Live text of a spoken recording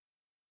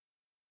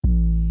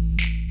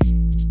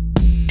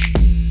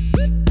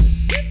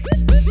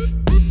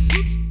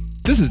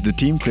is the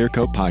Team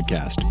Clearcoat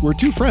Podcast. We're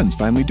two friends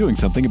finally doing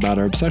something about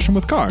our obsession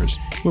with cars.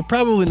 We're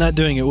probably not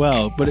doing it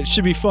well, but it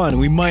should be fun, and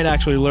we might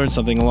actually learn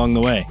something along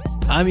the way.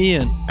 I'm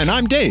Ian. And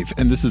I'm Dave,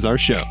 and this is our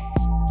show.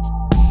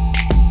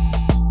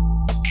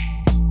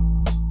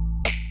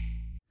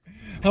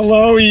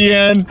 Hello,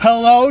 Ian.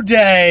 Hello,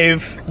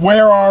 Dave.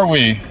 Where are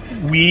we?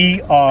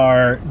 We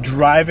are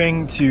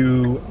driving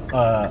to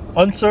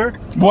Unser.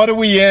 What are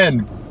we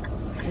in?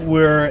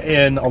 We're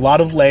in a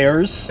lot of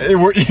layers.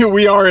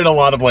 We are in a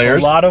lot of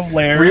layers. A lot of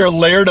layers. We are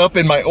layered up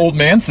in my old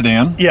man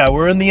sedan. Yeah,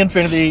 we're in the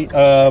Infinity.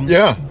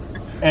 Yeah.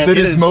 And that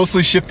is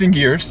mostly shifting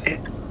gears.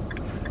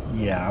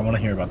 Yeah, I want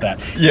to hear about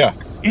that. Yeah.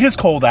 It is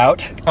cold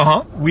out.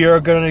 Uh-huh. We are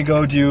going to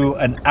go do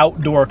an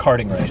outdoor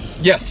karting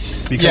race.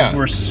 Yes. Because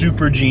we're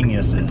super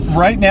geniuses.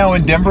 Right now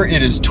in Denver,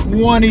 it is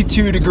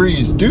 22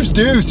 degrees.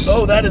 Deuce.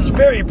 Oh, that is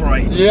very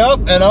bright.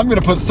 Yep, and I'm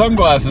going to put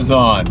sunglasses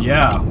on.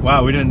 Yeah.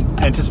 Wow, we didn't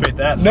anticipate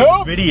that for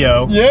Nope.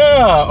 video.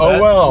 Yeah. Oh,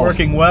 That's well.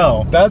 working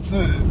well. That's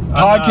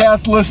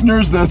podcast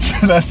listeners.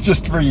 That's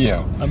just for you.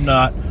 I'm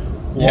not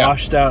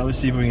washed out. Let's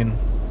see if we can.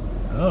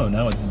 Oh,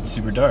 no, it's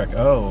super dark.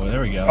 Oh,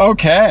 there we go.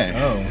 Okay.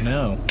 Oh,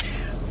 no.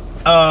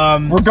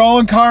 We're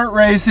going kart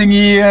racing,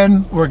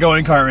 Ian. We're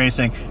going kart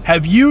racing.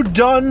 Have you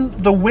done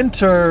the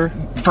winter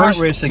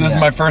kart racing This is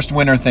yet? my first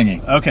winter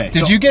thingy. Okay.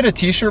 Did you get a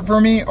t-shirt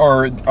for me,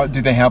 or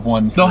do they have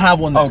one? They'll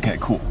have one there. Okay,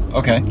 cool.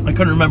 Okay. I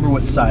couldn't remember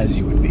what size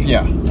you would be.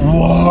 Yeah.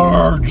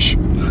 Large.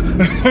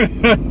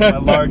 My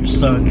large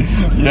son.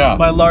 Yeah.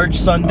 My large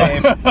son,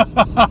 Dave.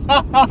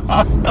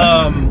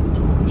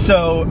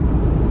 So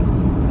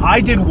I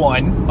did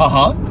one.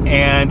 Uh-huh.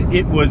 And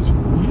it was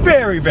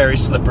very, very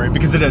slippery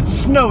because it had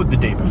snowed the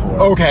day before.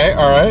 Okay,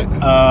 all right.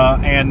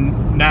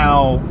 And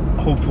now,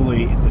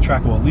 hopefully, the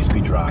track will at least be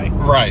dry.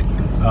 Right.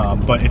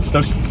 But it's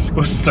supposed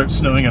to start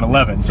snowing at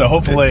 11, so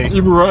hopefully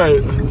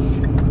Right.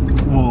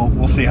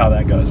 we'll see how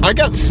that goes. I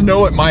got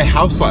snow at my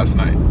house last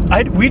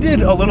night. We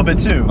did a little bit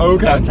too.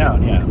 Okay.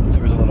 Downtown, yeah,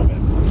 there was a little bit.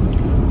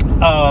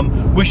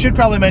 We should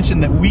probably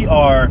mention that we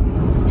are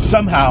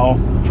somehow,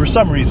 for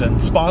some reason,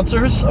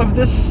 sponsors of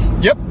this.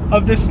 Yep.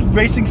 Of this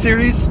racing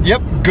series.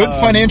 Yep. Good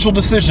financial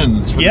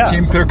decisions for the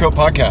Team Clearcoat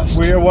Podcast.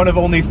 We are one of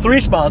only 3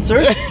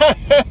 sponsors,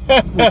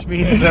 which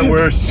means that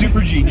we're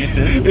super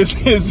geniuses.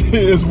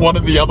 Is one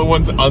of the other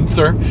ones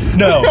Unser?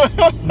 No.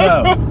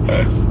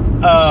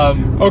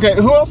 Okay,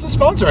 who else is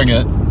sponsoring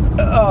it?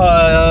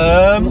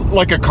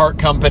 Like a kart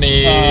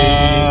company?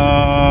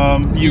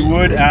 You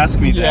would ask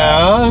me that.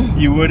 Yeah.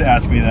 You would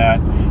ask me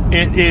that.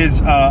 It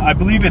is. I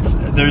believe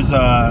there's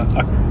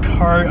a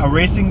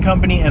racing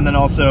company and then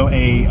also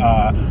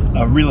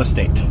a real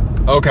estate.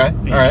 Okay.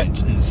 Agent All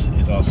right.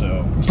 is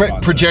also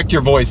sponsored. Project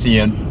your voice,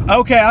 Ian.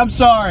 Okay, I'm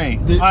sorry.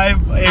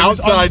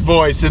 Outside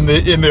voice in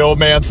the old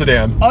man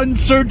sedan.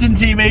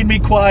 Uncertainty made me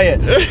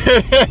quiet.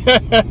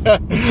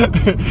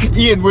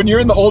 Ian, when you're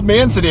in the old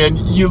man sedan,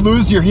 you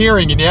lose your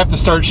hearing and you have to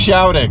start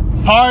shouting.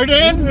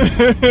 Pardon?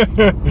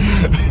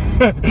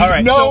 All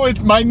right. No,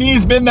 my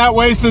knee's been that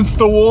way since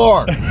the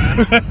war.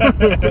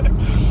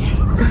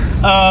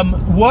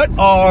 What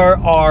are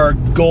our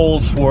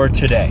goals for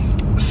today?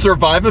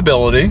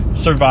 Survivability.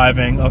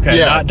 Surviving. Okay.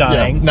 Yeah, Not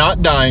dying. Yeah,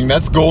 not dying.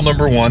 That's goal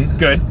number 1.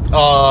 Good.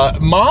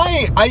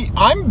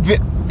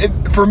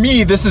 For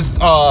me, this is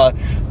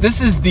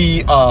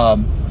the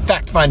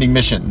fact-finding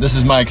mission. This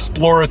is my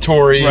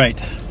exploratory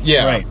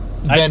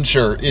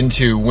venture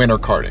into winter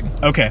karting.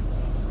 Okay.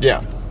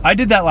 Yeah. I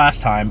did that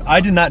last time.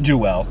 I did not do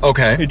well.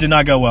 Okay. It did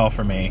not go well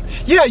for me.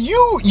 Yeah,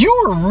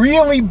 you were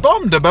really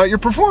bummed about your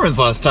performance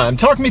last time.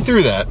 Talk me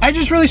through that. I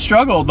just really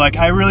struggled.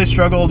 I really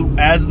struggled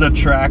as the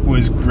track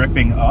was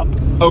gripping up.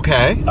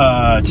 Okay.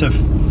 To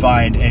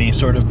find any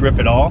sort of grip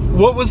at all.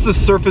 What was the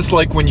surface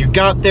like when you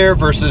got there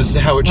versus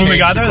how it changed when we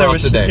got there?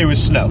 it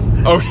was snow.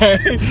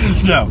 Okay.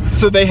 Snow.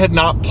 So they had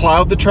not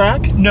plowed the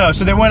track? No.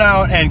 So they went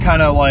out and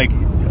kind of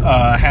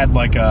had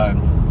a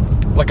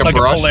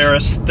brush?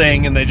 Polaris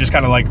thing, and they just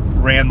kind of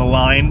ran the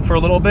line for a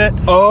little bit.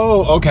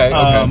 Oh, okay.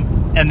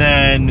 And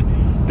then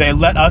they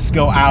let us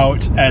go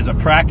out as a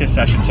practice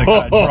session to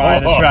kind of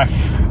try the track.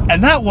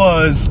 And that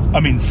was,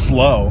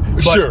 slow.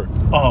 But sure.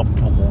 A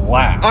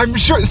blast. I'm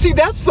sure. See,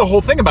 that's the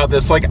whole thing about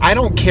this. I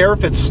don't care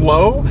if it's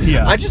slow.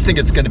 Yeah. I just think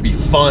it's going to be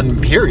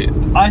fun, period.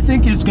 I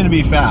think it's going to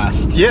be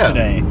fast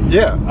today.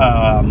 Yeah.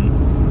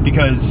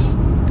 Because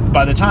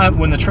by the time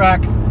when the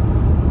track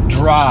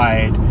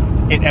dried,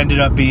 it ended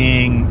up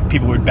being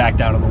people were back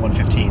down on the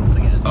 115s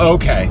again.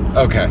 Okay.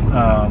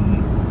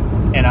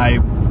 And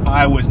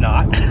I was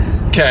not.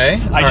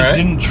 Okay. I just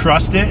didn't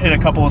trust it in a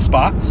couple of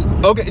spots.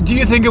 Okay. Do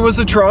you think it was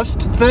a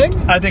trust thing?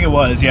 I think it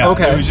was, yeah.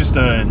 Okay. It was just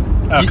a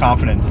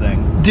confidence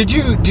thing. Did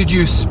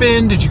you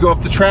spin? Did you go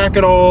off the track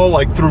at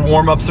all, through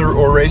warm-ups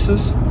or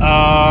races?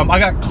 I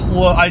got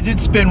close. I did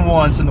spin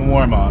once in the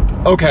warm-up.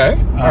 Okay.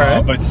 All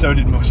right. But so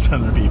did most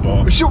other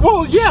people. Sure.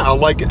 Well, yeah.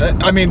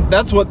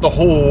 That's what the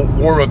whole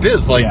warm-up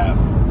is.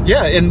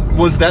 Yeah, and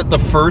was that the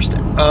first?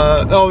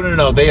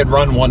 No, they had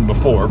run one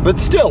before, but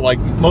still,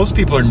 most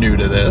people are new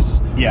to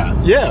this. Yeah.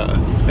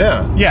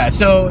 Yeah.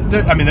 So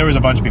there was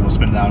a bunch of people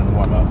spinning out in the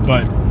warm up,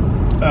 but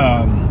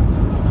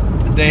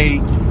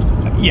they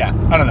Yeah,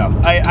 I don't know.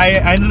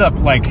 I ended up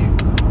like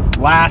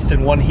last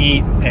in one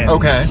heat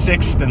and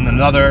sixth in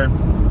another.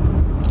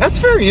 That's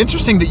very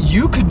interesting that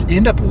you could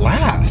end up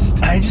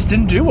last. I just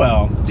didn't do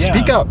well. Yeah.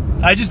 Speak up.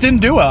 I just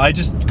didn't do well. I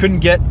just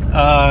couldn't get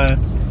into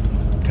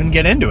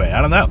it.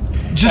 I don't know.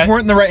 Just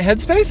weren't in the right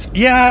headspace?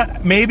 Yeah,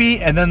 maybe.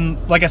 And then,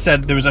 like I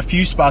said, there was a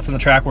few spots on the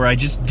track where I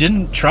just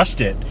didn't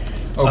trust it.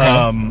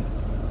 Okay.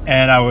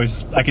 And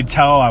I could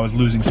tell I was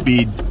losing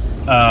speed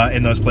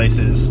in those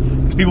places.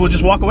 People would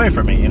just walk away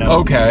from me, you know.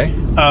 Okay.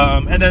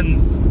 And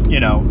then, you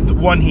know, the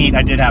one heat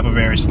I did have a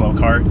very slow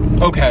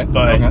kart. Okay.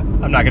 But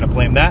I'm not going to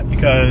blame that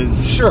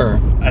because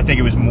I think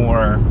it was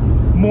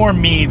more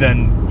me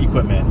than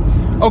equipment.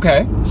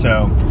 Okay.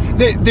 So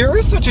there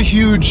is such a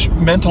huge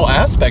mental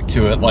aspect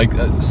to it, like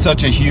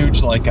such a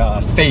huge like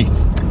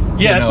faith.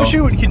 Yeah,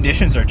 especially when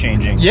conditions are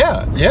changing.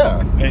 Yeah.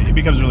 It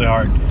becomes really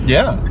hard.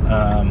 Yeah.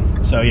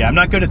 So yeah, I'm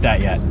not good at that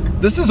yet.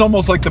 This is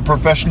almost like the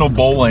professional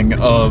bowling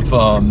of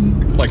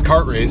like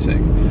kart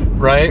racing,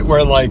 right?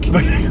 Where like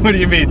what do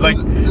you mean? Like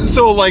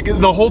so like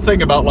the whole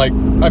thing about like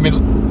I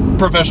mean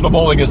professional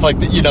bowling is like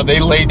you know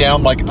they lay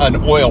down like an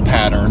oil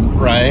pattern,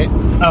 right?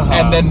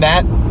 And then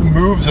that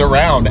moves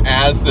around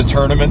as the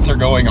tournaments are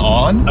going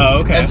on. Oh,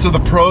 okay. And so the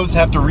pros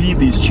have to read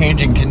these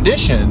changing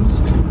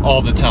conditions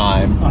all the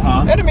time.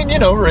 And I mean, you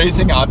know,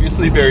 racing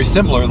obviously very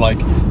similar. Like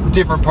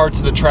different parts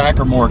of the track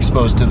are more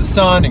exposed to the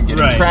sun and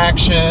getting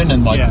traction,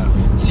 and like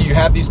so you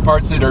have these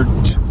parts that are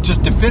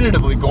just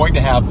definitively going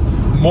to have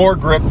more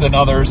grip than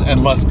others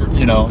and less,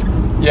 you know.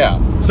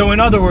 Yeah. So in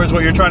other words,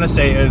 what you're trying to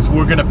say is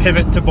we're going to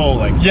pivot to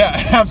bowling.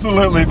 Yeah,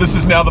 absolutely. This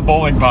is now the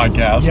bowling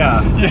podcast.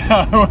 Yeah.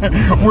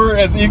 We're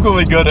as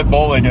equally good at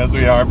bowling as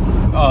we are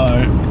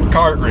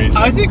kart racing.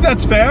 I think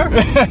that's fair.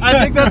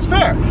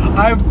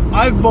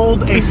 I've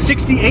bowled a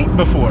 68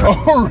 before.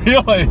 Oh,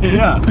 really?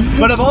 Yeah.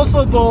 But I've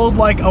also bowled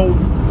like a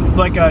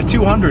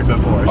 200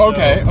 before. So.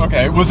 Okay.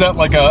 Was that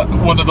like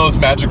one of those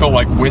magical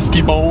like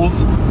whiskey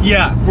bowls?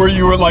 Yeah. Where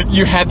you were like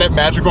you had that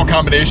magical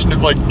combination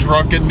of like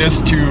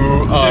drunkenness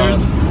to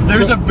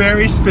there's a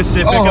very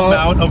specific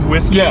amount of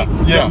whiskey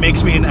that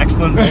makes me an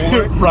excellent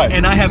bowler. Right.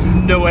 And I have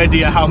no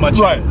idea how much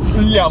it is.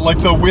 Yeah,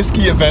 like the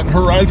whiskey event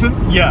horizon.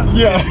 Yeah.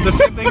 The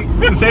same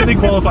thing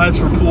qualifies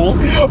for pool.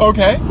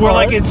 Okay. Where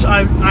like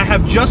I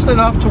have just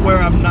enough to where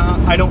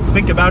I don't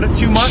think about it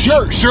too much.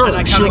 Sure. And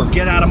I kind of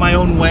get out of my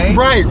own way.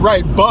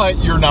 Right.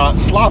 But you're not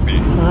sloppy.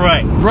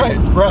 Right.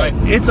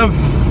 It's a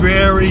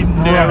very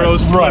narrow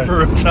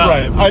sliver of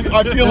time. Right.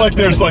 I feel like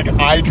there's like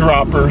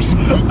eyedroppers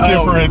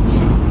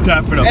difference.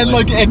 Definitely.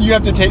 And you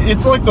have to take,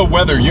 it's like the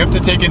weather. You have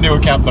to take into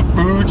account the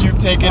food you've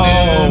taken in.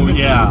 Oh,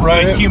 yeah.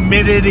 Right? The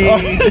humidity,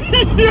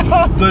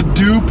 the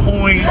dew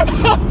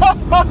points,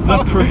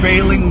 the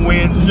prevailing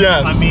winds.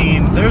 Yes. I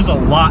mean, there's a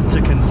lot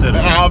to consider.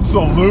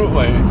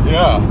 Absolutely.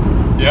 Yeah.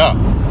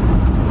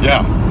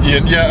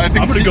 I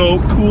think I'm going to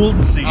go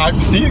cooled seats. I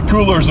see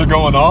coolers are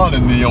going on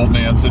in the old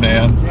man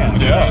sedan. Yeah.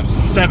 I have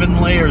 7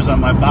 layers on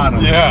my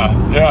bottom. Yeah.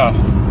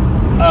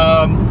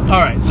 All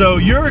right, so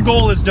your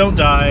goal is don't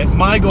die.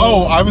 My goal...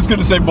 Oh, I was going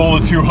to say bowl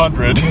of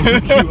 200.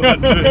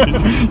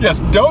 200.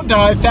 Yes, don't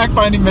die,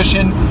 fact-finding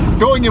mission,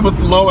 going in with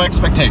low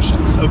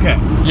expectations. Okay.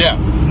 Yeah.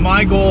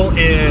 My goal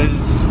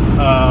is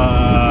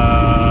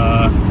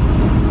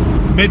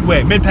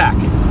mid-pack.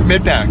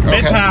 Mid-pack,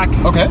 okay. Mid-pack.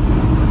 Okay.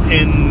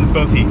 In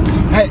both heats.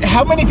 Hey,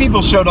 how many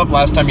people showed up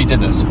last time you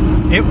did this?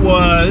 It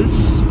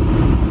was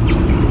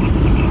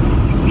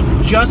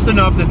just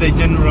enough that they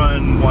didn't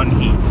run one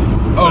heat.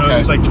 So it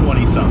was like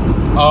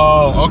 20-something.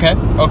 Oh, okay.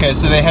 Okay,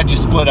 so they had you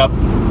split up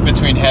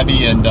between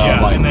heavy and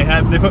light.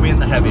 And they put me in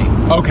the heavy.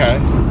 Okay.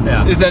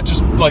 Yeah. Is that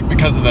just like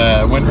because of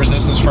the wind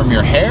resistance from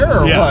your hair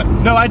or what?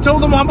 No, I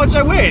told them how much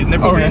I weighed and they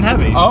put me in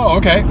heavy. Oh,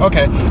 okay.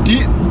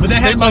 But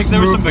they must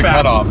there was move some the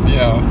fast. cutoff,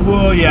 yeah.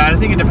 Well, yeah, I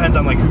think it depends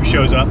on like who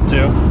shows up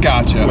too.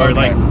 Gotcha. Where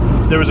okay.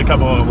 like there was a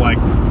couple of like,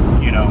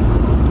 you know,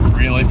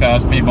 really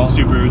fast people.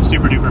 Super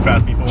duper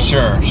fast people.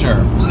 Sure.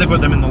 So they put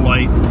them in the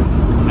light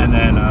and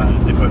then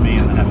they put me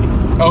in the heavy.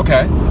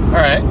 Okay. All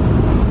right.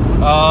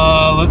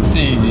 Let's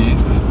see.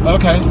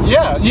 Okay.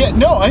 Yeah.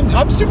 No,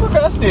 I'm super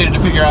fascinated to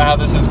figure out how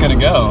this is going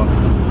to go.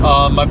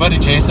 My buddy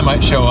Jason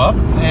might show up,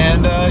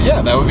 and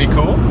that would be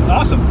cool.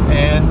 Awesome.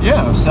 And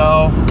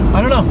so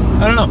I don't know.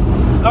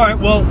 All right.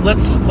 Well,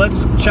 let's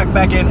check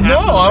back in. No,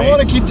 I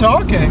want to keep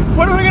talking.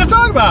 What are we going to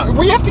talk about?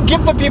 We have to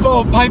give the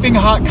people piping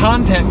hot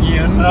content,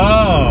 Ian.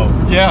 Oh.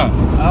 Yeah.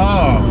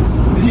 Oh.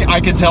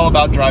 I can tell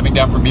about driving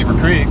down from Beaver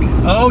Creek.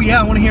 Oh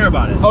yeah, I want to hear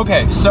about it.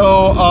 Okay,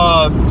 so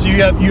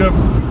you have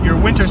your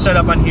winter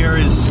setup on here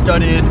is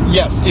studded.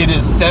 Yes, it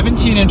is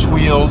 17-inch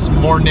wheels,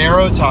 more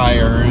narrow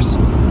tires.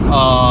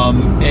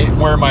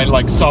 Where my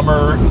like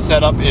summer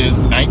setup is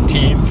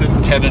 19s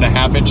and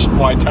 10.5-inch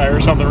wide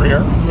tires on the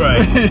rear.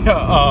 Right.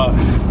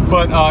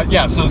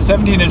 So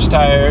 17-inch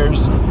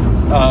tires,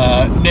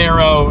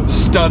 narrow,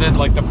 studded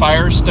like the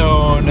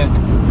Firestone.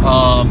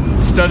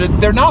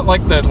 Studded. They're not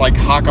like the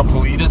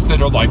Hakkapeliitas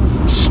that are like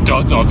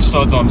studs on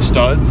studs on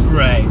studs.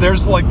 Right.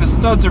 There's like the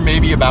studs are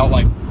maybe about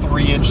like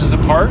 3 inches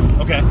apart.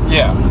 Okay.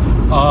 Yeah.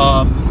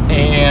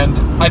 And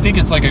I think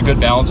it's like a good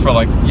balance for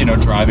like, you know,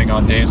 driving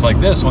on days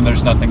like this when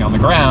there's nothing on the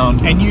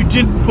ground. And you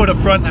didn't put a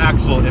front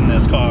axle in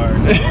this car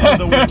in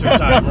the winter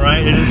time,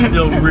 right? It is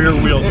still rear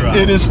wheel drive.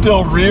 It is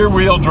still rear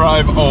wheel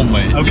drive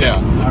only. Okay. Yeah.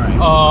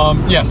 All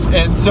right. Yes.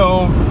 And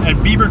so.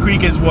 And Beaver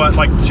Creek is what,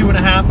 like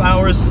 2.5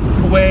 hours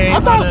away?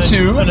 About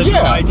two. On a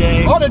dry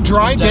day? On a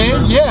dry day,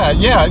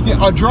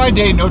 yeah. A dry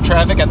day, no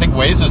traffic. I think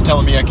Waze was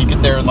telling me I could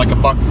get there in like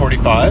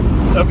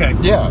 $1.45. Okay.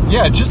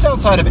 Yeah, just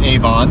outside of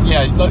Avon.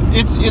 Yeah,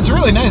 it's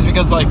really nice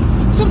because like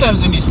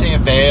sometimes when you stay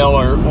in Vail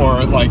or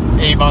like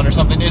Avon or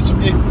something,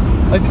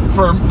 like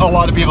for a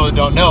lot of people that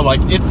don't know,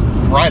 like it's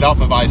right off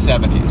of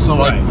I-70. So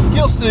like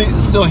you'll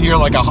still hear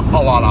like a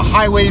lot of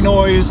highway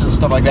noise and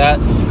stuff like that.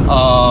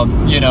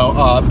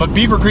 But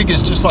Beaver Creek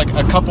is just like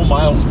a couple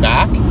miles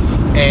back,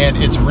 and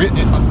it's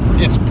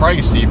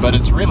pricey, but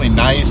it's really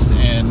nice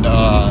and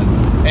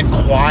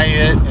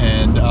quiet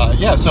and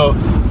so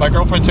my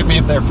girlfriend took me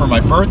up there for my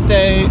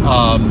birthday.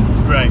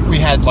 We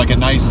had like a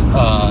nice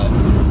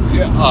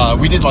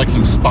we did like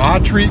some spa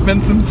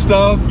treatments and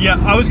stuff. Yeah,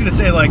 I was gonna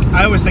say, like,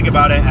 I always think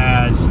about it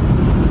as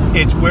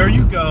it's where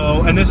you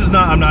go, and this is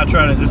not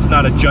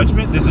a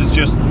judgment, this is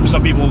just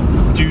some people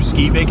do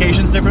ski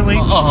vacations differently.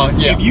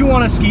 Yeah. If you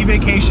want a ski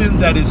vacation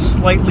that is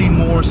slightly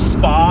more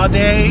spa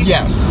day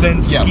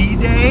than ski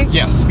day,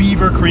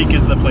 Beaver Creek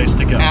is the place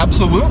to go.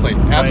 Absolutely.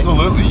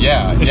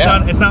 Yeah.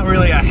 It's not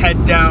really a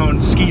head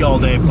down ski all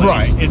day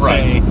place. It's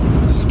a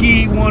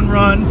ski one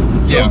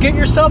run, go get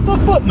yourself a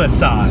foot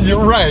massage.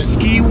 You're right.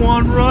 Ski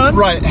one run,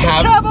 let's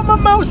have a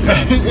mimosa.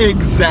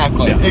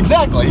 Exactly.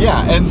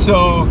 And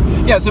so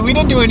we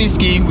didn't do any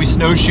skiing. We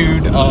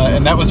snowshoed,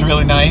 and that was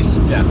really nice.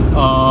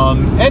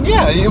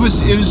 It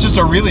was just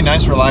a really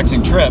nice,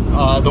 relaxing trip.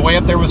 The way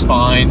up there was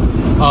fine.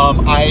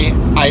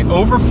 I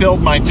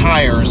overfilled my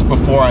tires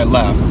before I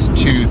left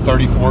to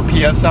 34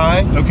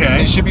 psi. Okay.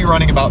 They should be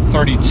running about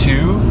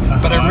 32.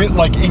 But I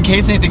in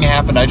case anything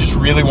happened, I just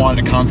really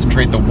wanted to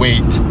concentrate the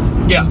weight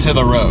into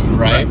the road,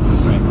 right?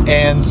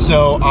 And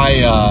so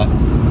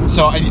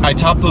I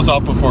topped those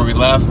off before we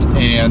left,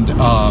 and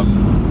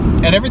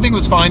everything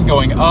was fine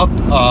going up.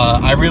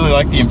 I really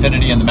like the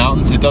Infinity in the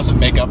mountains. It doesn't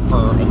make up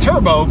for a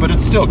turbo, but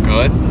it's still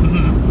good.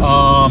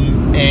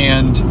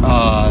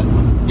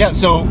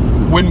 So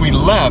when we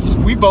left,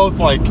 we both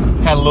like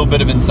had a little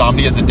bit of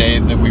insomnia the day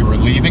that we were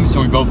leaving,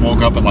 so we both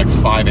woke up at like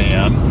 5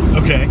 a.m.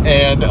 Okay.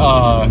 And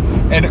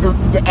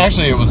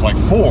actually it was like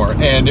 4,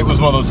 and it was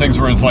one of those things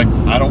where it's like,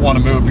 I don't want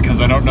to move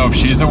because I don't know if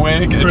she's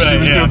awake, and she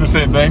was doing the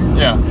same thing.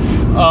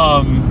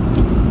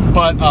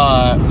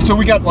 So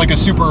we got like a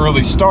super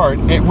early start,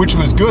 which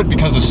was good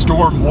because a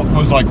storm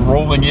was like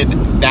rolling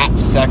in that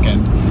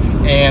second,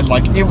 and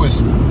like it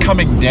was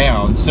coming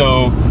down.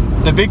 So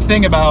the big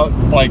thing about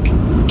like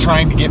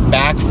trying to get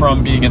back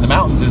from being in the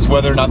mountains is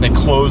whether or not they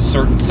close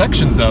certain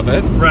sections of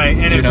it. Right,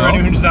 and for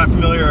anyone who's not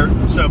familiar,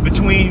 so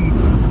between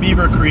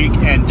Beaver Creek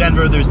and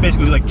Denver, there's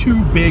basically like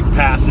 2 big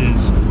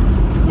passes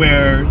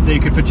where they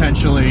could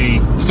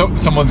potentially... So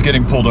someone's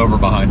getting pulled over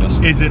behind us.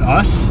 Is it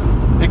us?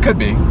 It could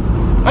be.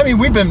 I mean,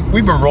 we've been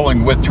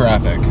rolling with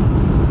traffic.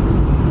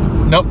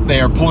 Nope, they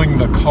are pulling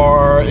the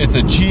car. It's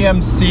a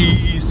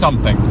GMC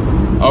something.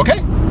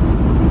 Okay.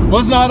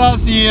 Was not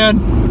us, Ian.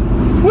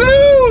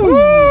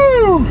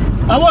 Woo!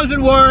 I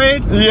wasn't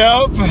worried.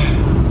 Yep.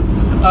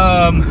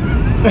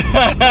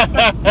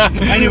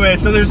 Anyway,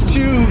 so there's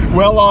 2...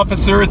 Well,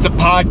 officer, it's a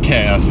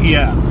podcast.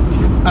 Yeah.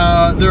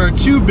 There are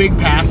 2 big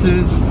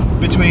passes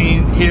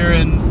between here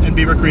and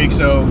Beaver Creek.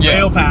 So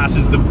Vail Pass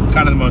is the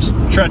kind of the most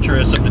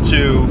treacherous of the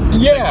 2.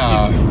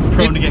 Yeah. It's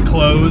prone to get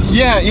closed.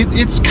 Yeah,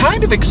 it's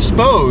kind of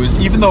exposed,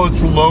 even though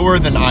it's lower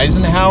than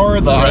Eisenhower,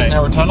 the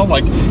Eisenhower Tunnel.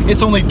 Like,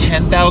 it's only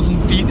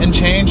 10,000 feet and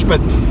change, but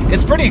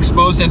it's pretty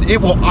exposed, and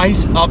it will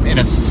ice up in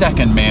a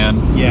second,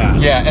 man. Yeah.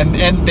 Yeah,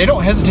 and they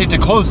don't hesitate to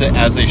close it,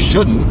 as they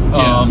shouldn't.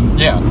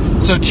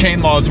 So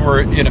chain laws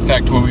were in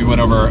effect when we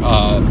went over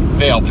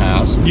Vail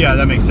Pass. Yeah,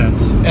 that makes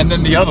sense. And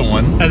then the other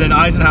one. And then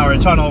Eisenhower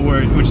Tunnel,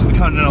 which is the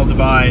Continental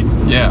Divide.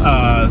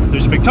 Yeah.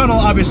 There's a big tunnel,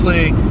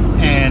 obviously,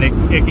 and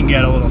it can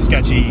get a little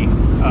sketchy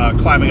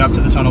climbing up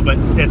to the tunnel, but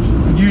it's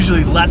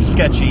usually less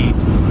sketchy.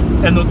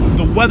 And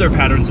the weather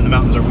patterns in the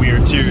mountains are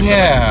weird, too.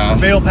 Yeah. So,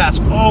 like, Vail Pass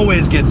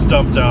always gets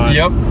dumped on.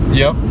 Yep.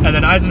 And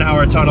then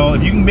Eisenhower Tunnel,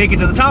 if you can make it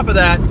to the top of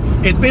that,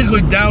 it's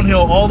basically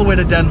downhill all the way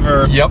to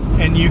Denver. Yep.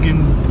 And you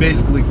can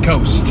basically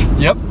coast.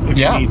 Yep. If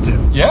you need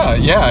to. Yeah.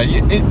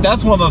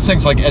 That's one of those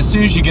things, like, as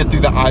soon as you get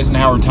through the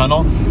Eisenhower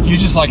Tunnel, you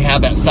just, like,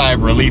 have that sigh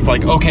of relief,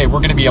 like, okay, we're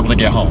going to be able to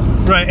get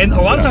home. Right, and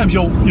a lot of times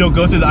you'll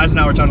go through the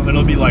Eisenhower Tunnel and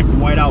it'll be, like,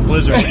 whiteout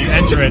blizzard when you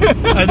enter it,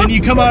 and then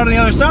you come out on the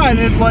other side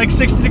and it's, like,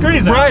 60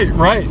 degrees out.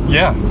 Right.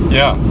 Yeah.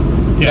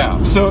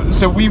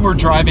 So we were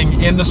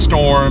driving in the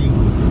storm.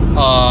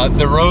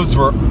 The roads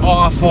were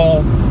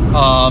awful.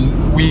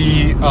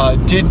 We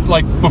did,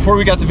 like, before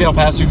we got to Vail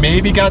Pass, we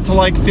maybe got to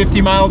like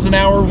 50 miles an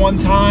hour one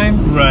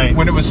time. Right.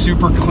 When it was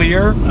super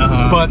clear.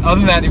 But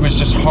other than that, it was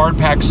just hard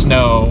packed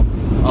snow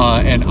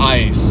and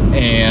ice.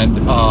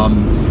 And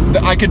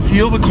I could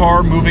feel the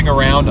car moving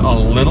around a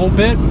little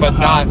bit, but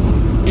not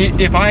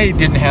if I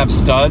didn't have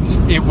studs,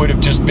 it would have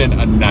just been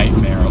a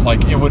nightmare.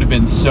 Like, it would have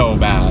been so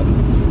bad.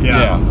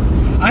 Yeah.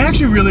 I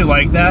actually really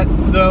like that,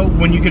 though,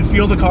 when you can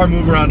feel the car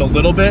move around a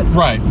little bit.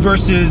 Right.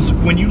 Versus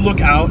when you look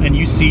out and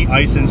you see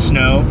ice and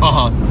snow,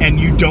 and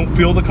you don't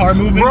feel the car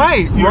moving.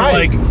 Right, you're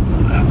right. like,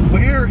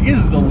 where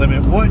is the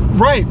limit? What?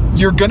 Right.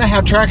 You're going to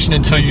have traction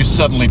until you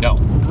suddenly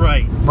don't.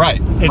 Right. Right.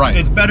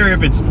 It's better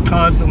if it's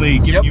constantly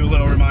giving you a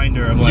little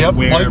reminder of like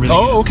where everything is.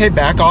 Oh, okay,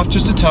 back off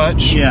just a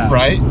touch. Yeah.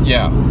 Right?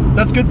 Yeah.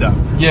 That's good, though.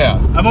 Yeah.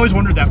 I've always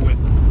wondered that with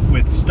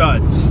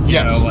studs.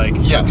 You know, like,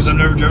 because I've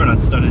never driven on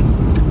studded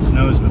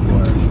snows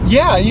before.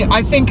 Yeah,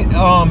 I think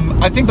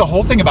the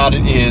whole thing about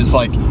it is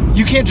like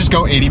you can't just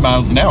go 80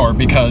 miles an hour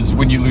because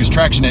when you lose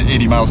traction at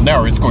 80 miles an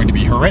hour, it's going to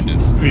be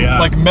horrendous. Yeah.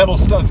 Like metal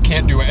studs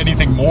can't do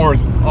anything more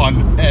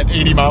at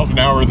 80 miles an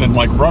hour than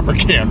like rubber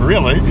can,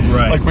 really.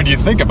 Right. Like when you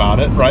think about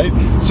it, right?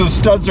 So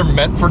studs are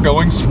meant for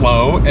going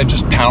slow and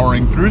just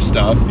powering through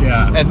stuff.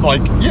 Yeah. And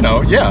like, you're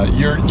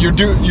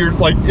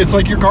like, it's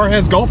like your car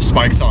has golf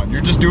spikes on.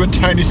 You're just doing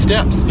tiny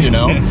steps,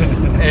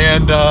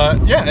 and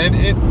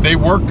they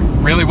work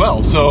really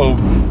well. So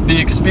the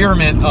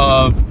experiment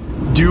of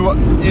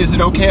is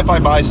it okay if I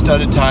buy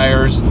studded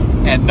tires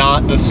and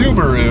not the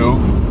Subaru,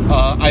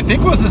 I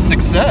think was a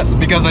success,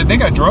 because I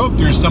think I drove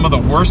through some of the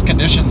worst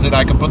conditions that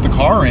I could put the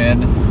car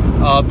in,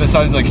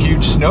 besides like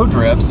huge snow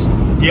drifts.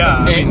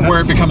 Yeah, where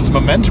it becomes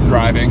momentum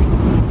driving,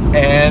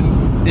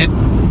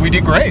 and we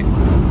did great.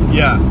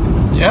 Yeah.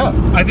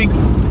 I think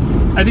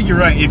you're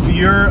right. If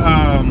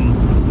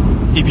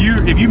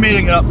you made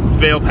it up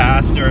Vale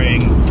Pass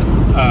during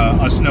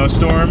a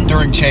snowstorm,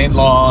 during chain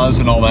laws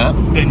and all that,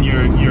 then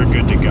you're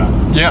good to go.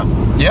 Yeah.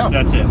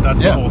 That's it.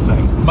 That's the whole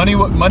thing. Money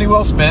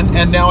well spent,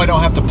 and now I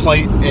don't have to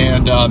plate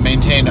and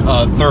maintain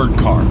a third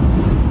car.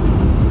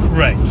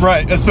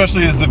 Right.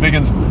 Especially as the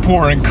Viggen's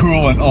pouring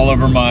coolant all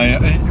over my.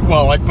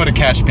 Well, I put a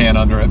cash pan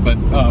under it, but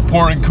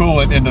pouring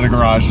coolant into the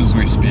garage as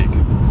we speak.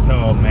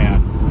 Oh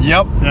man.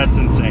 Yep. That's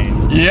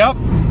insane. Yep.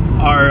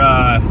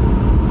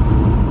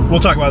 We'll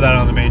talk about that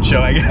on the main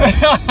show, I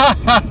guess.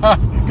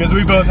 Because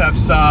we both have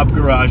Saab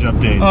garage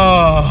updates.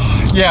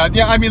 Yeah.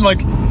 I mean,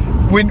 like,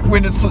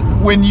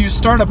 when you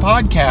start a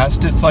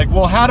podcast, it's like,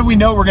 well, how do we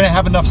know we're going to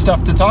have enough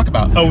stuff to talk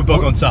about? Oh, we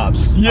both own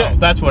Saabs. Yeah,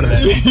 that's what it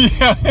is.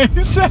 Yeah,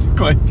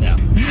 exactly. Yeah.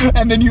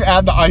 And then you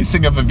add the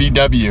icing of a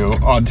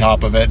VW on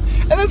top of it,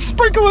 and then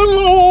sprinkle a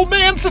little old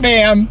man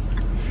sedan.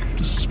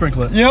 Just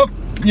sprinkle it. Yep.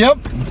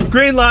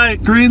 Green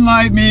light. Green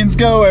light means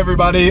go,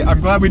 everybody.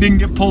 I'm glad we didn't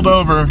get pulled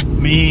over.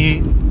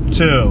 Me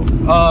too.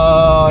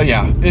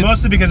 Yeah.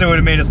 Mostly because it would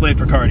have made us late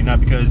for karting, not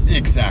because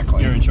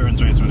your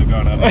insurance rates would have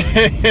gone up.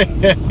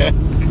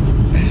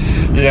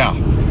 Yeah.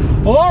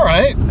 Well, all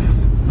right.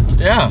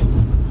 Yeah.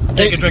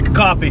 Take a drink of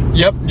coffee.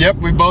 Yep.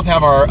 We both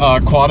have our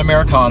Quad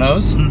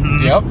Americanos.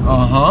 Mm-hmm. Yep.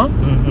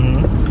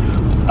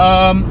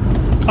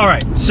 Mm-hmm. All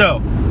right. So,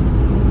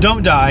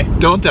 don't die.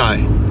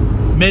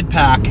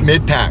 Mid-pack.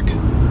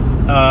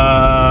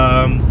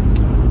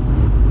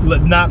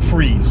 Not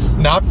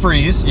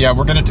freeze. Yeah,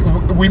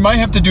 we might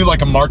have to do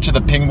like a March of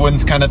the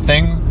Penguins kind of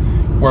thing,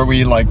 where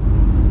we like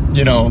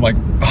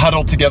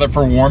huddle together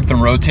for warmth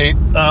and rotate.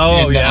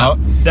 Oh, yeah. Out.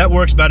 That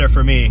works better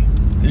for me.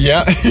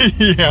 Yeah.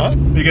 Yeah.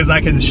 Because I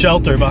can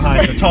shelter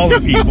behind the taller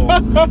people,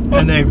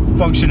 and they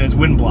function as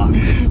wind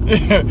blocks.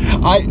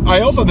 I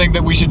also think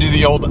that we should do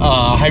the old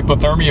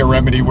hypothermia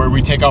remedy where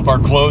we take off our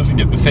clothes and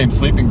get the same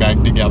sleeping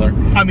bag together.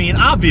 I mean,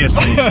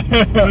 obviously.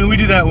 We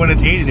do that when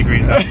it's 80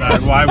 degrees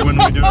outside. Why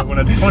wouldn't we do it when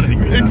it's 20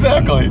 degrees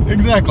outside?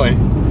 Exactly.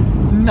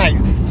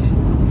 Nice.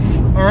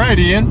 All right,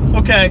 Ian.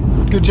 Okay.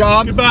 Good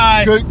job.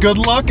 Goodbye. Good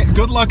luck.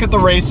 Good luck at the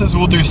races.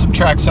 We'll do some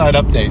trackside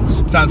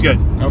updates. Sounds good.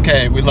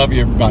 Okay. We love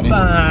you, everybody.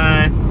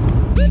 Bye.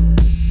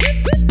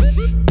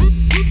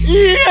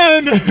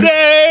 Ian!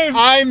 Dave!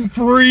 I'm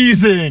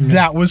freezing.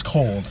 That was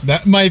cold.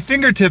 My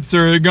fingertips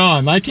are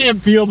gone. I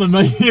can't feel them.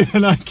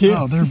 And I can't.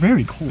 Oh, they're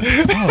very cool.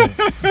 Oh,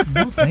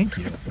 no, thank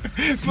you.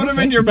 Put them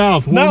in your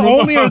mouth. Not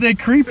only are they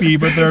creepy,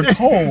 but they're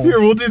cold. Here,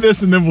 we'll do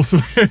this and then we'll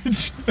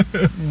switch.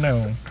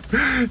 No.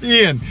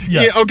 Ian.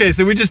 Yes. Okay,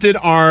 so we just did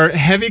our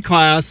heavy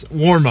class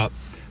warm-up.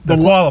 The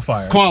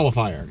qualifier.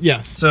 Qualifier,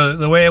 yes. So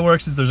the way it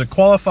works is there's a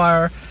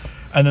qualifier,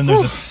 and then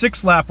there's a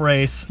 6-lap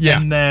race,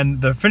 and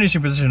then the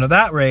finishing position of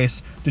that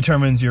race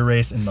determines your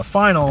race in the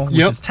final, which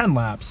is 10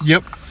 laps.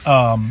 Yep.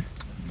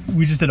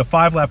 We just did a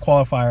 5-lap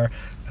qualifier,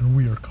 and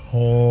we are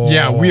cold.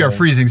 Yeah, we are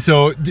freezing.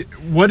 So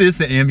what is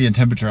the ambient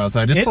temperature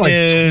outside? It's like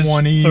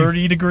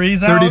 30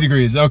 degrees out. 30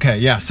 degrees, okay,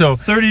 yeah. So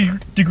 30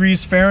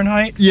 degrees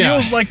Fahrenheit. Yeah.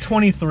 Feels like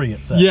 23,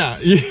 it says.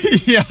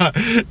 Yeah,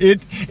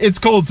 it's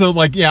cold. So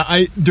like,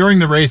 during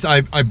the race,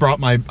 I brought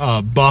my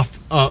buff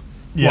up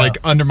like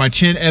under my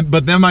chin,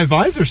 but then my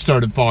visor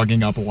started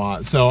fogging up a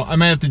lot. So I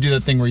might have to do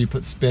that thing where you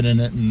put spit in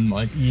it and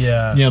like,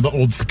 the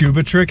old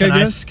scuba trick, I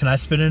guess. Can I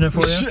spit in it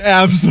for you?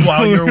 Absolutely.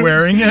 While you're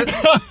wearing it?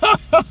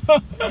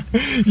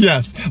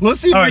 Yes.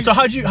 Let's see. All right. So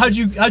how'd you?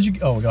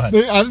 Oh, go ahead.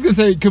 I was gonna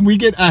say, can we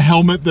get a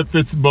helmet that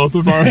fits both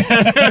of our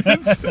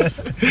heads,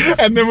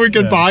 and then we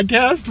can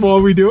podcast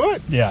while we do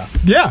it? Yeah.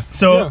 Yeah.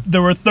 So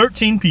there were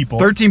 13 people.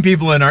 13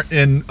 people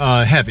in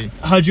heavy.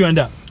 How'd you end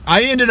up?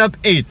 I ended up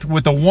 8th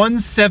with a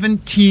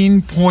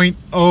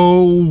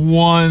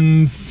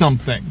 117.01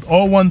 something.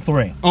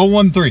 013.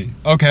 013.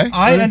 Okay.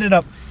 I ended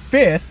up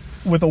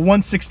 5th with a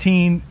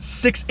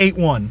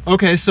 116.681.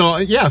 Okay,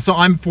 so so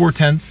I'm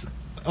 4/10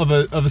 of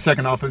a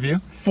second off of you.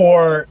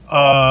 For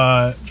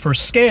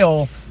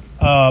scale,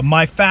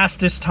 my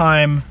fastest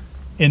time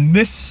in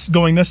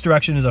going this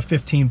direction is a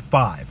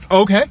 15.5.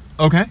 Okay.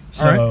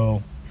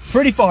 So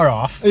pretty far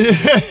off.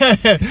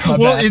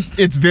 Well,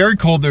 it's very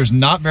cold. There's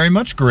not very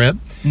much grip.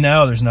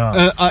 No, there's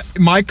not.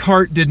 My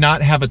cart did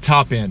not have a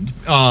top end.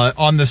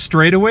 On the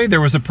straightaway,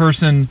 there was the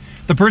person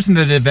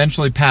that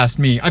eventually passed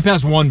me. I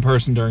passed one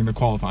person during the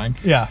qualifying.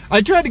 Yeah.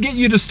 I tried to get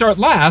you to start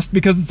last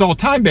because it's all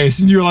time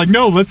based, and you were like,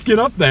 "No, let's get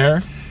up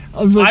there."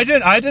 I was like,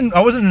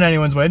 I wasn't in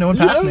anyone's way. No one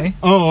passed me.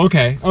 Oh,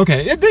 okay.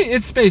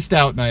 It spaced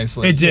out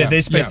nicely. It did.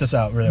 They spaced us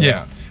out really well.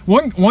 Yeah.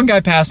 One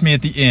guy passed me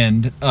at the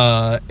end,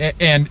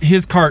 and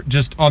his cart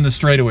just on the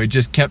straightaway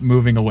just kept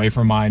moving away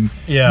from mine.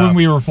 Yeah. When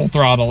we were full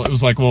throttle, it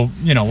was like, well,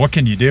 what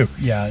can you do?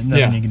 Yeah,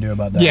 nothing you can do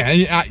about that.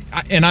 Yeah,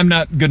 and I'm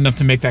not good enough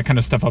to make that kind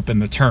of stuff up in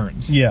the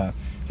turns. Yeah.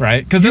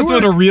 Right? Because that's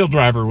what a real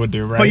driver would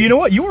do, right? But you know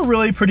what? You were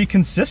really pretty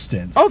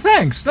consistent. Oh,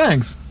 thanks.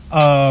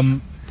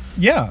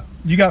 Yeah.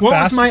 You got what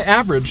fast. Was my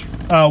average?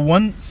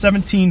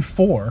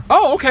 117.4.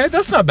 Oh, okay.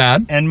 That's not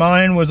bad. And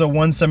mine was a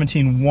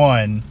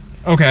 117.1.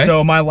 Okay.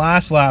 So my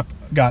last lap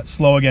got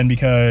slow again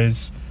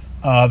because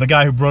the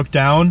guy who broke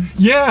down,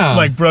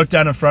 broke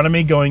down in front of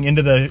me going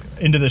into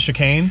the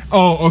chicane.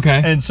 Oh,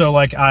 okay. And so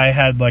I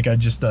had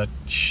just a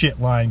shit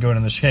line going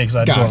in the chicane because I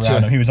had to go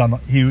around him. He was on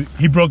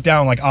he broke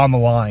down on the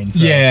line.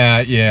 So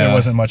there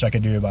wasn't much I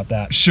could do about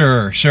that.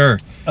 Sure. So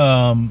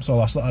I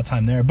lost a lot of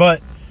time there,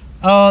 but.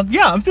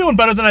 I'm feeling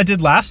better than I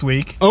did last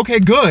week. Okay,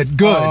 good.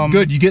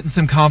 You getting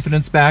some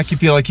confidence back? You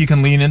feel like you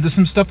can lean into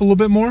some stuff a little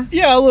bit more?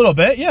 Yeah, a little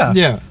bit. Yeah.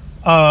 Yeah.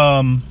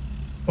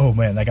 Oh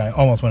man, that guy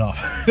almost went off.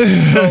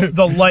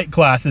 the light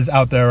class is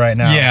out there right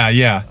now.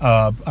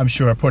 Yeah. I'm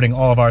sure putting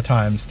all of our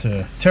times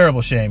to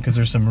terrible shame because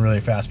there's some really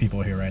fast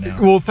people here right now.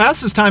 Well,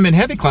 fastest time in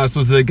heavy class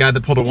was the guy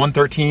that pulled a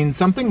 113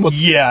 something.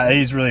 Yeah,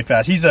 he's really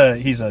fast. He's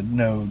a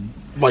no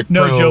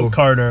pro joke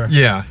Carter.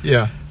 Yeah.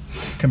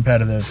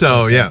 Competitive.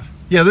 So yeah,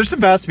 there's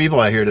some fast people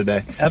out here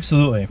today.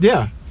 Absolutely.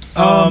 Yeah.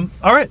 All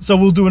right, so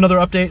we'll do another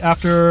update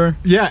after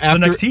the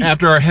next heat.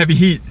 After our heavy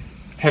heat.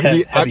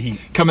 Heavy heat.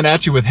 Coming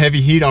at you with heavy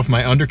heat off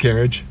my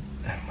undercarriage.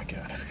 Oh my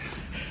god.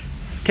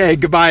 Okay,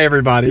 goodbye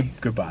everybody.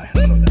 Goodbye.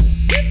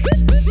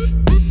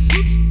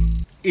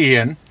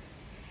 Ian,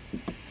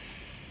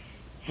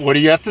 what do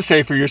you have to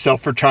say for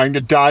yourself for trying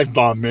to dive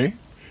bomb me?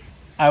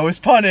 I was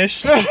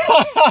punished. So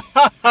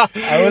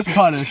I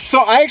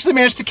actually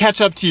managed to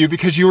catch up to you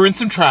because you were in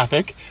some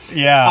traffic.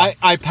 Yeah.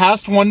 I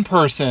passed one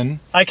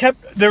person.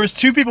 There was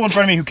two people in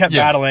front of me who kept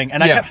battling,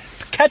 and I kept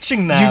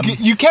catching them.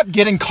 You kept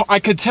getting caught. I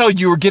could tell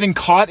you were getting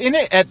caught in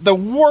it at the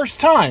worst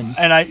times.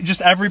 And I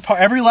just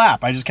every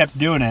lap I just kept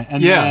doing it.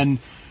 And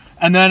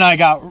then I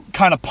got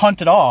kind of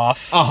punted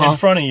off in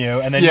front of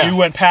you, and then you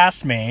went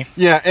past me.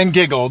 Yeah, and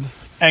giggled.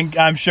 And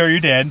I'm sure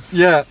you did.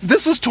 Yeah.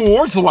 This was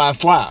towards the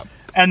last lap.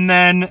 And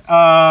then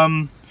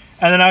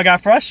I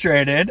got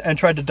frustrated and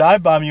tried to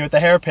dive bomb you with the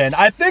hairpin.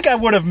 I think I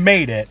would have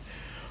made it,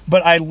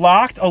 but I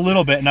locked a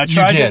little bit, and I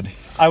tried. You did.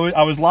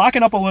 I was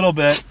locking up a little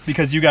bit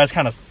because you guys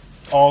kind of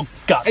all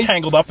got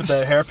tangled up with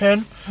the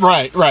hairpin.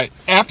 Right.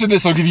 After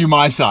this, I'll give you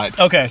my side.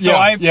 Okay, so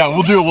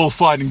we'll do a little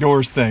sliding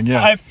doors thing.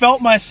 Yeah. I felt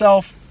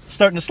myself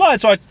starting to slide,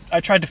 so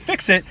I tried to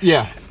fix it.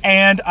 Yeah.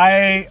 And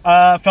I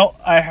felt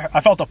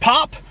a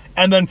pop,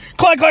 and then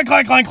clang, clang,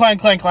 clang, clang, clang,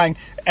 clang, clang,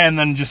 and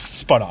then just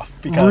spun off.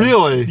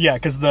 Really? Yeah,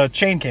 because the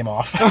chain came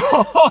off.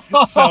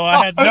 So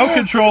I had no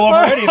control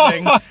over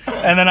anything,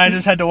 and then I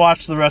just had to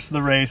watch the rest of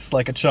the race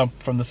like a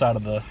chump from the side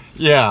of the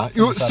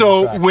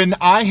So when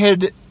I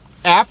had,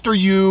 after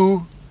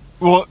you,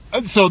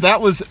 so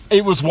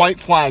it was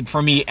white flag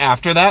for me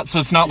after that, so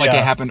it's not like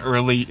it happened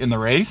early in the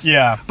race.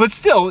 Yeah. But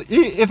still,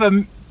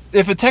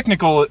 if a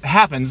technical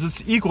happens,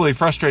 it's equally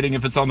frustrating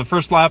if it's on the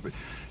first lap.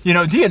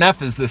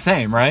 DNF is the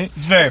same, right?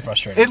 It's very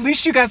frustrating. At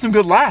least you got some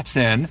good laps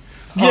in.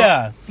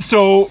 Yeah.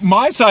 So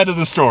my side of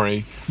the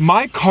story,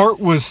 my cart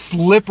was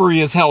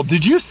slippery as hell.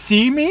 Did you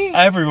see me?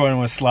 Everyone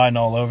was sliding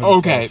all over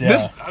the place. Yeah.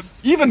 This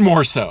even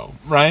more so,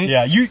 right?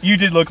 Yeah, you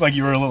did look like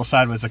you were a little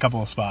sideways a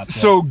couple of spots.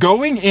 Yeah. So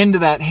going into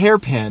that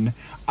hairpin,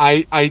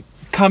 I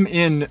come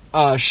in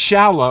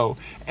shallow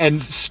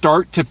and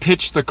start to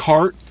pitch the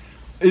cart,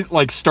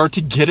 start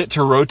to get it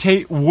to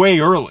rotate way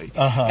early.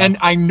 And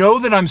I know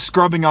that I'm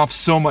scrubbing off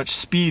so much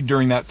speed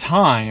during that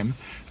time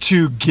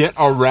to get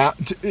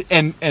around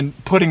and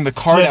putting the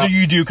cart So that's out. what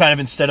you do kind of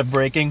instead of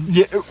braking?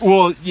 Yeah,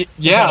 well,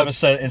 yeah. Kind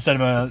of instead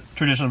of a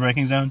traditional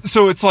braking zone?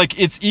 So it's like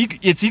it's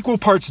equal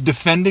parts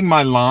defending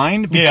my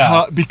line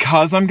Yeah.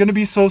 because I'm going to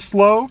be so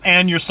slow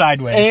And you're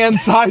sideways. and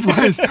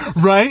sideways,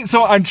 right?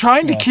 So I'm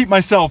trying to keep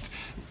myself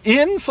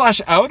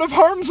in/out of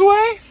harm's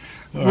way.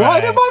 Why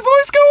Right. did my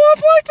voice go up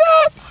like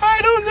that?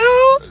 I don't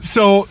know.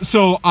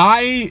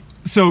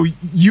 So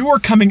you were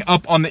coming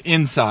up on the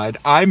inside.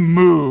 I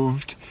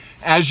moved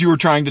as you were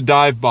trying to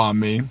dive bomb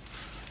me.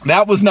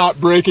 That was not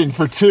braking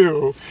for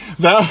two.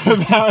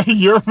 That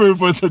your move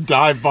was a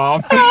dive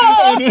bomb,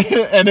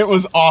 and it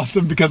was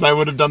awesome because I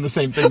would have done the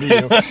same thing to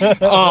you.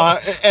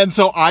 And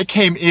so I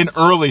came in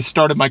early,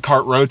 started my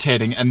cart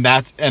rotating, and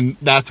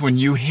that's when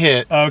you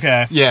hit.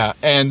 Okay. Yeah,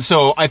 and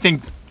so I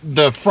think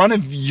the front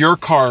of your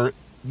cart,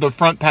 the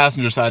front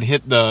passenger side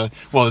hit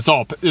it's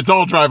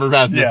all driver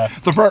passenger. Yeah.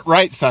 The front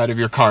right side of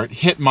your cart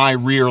hit my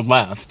rear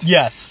left.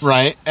 Yes.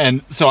 Right?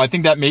 And so I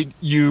think that made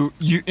you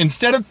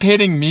instead of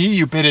pitting me,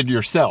 you pitted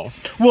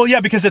yourself. Well,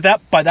 yeah, because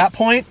by that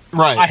point,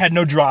 Right. I had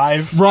no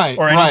drive, Right,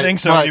 or anything, right,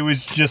 so right. I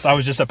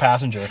was just a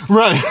passenger.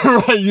 Right,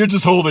 right. You're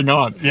just holding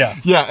on. Yeah.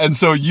 Yeah, and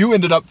so you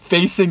ended up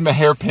facing the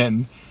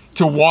hairpin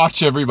to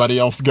watch everybody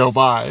else go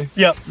by.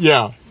 Yep.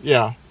 Yeah,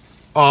 yeah.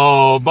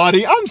 Oh,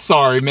 buddy, I'm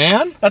sorry,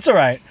 man. That's all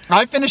right.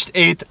 I finished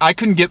 8th. I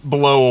couldn't get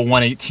below a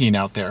 118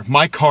 out there.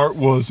 My cart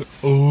was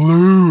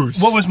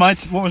loose. What was my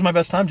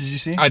best time? Did you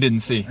see? I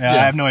didn't see. Yeah, I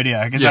have no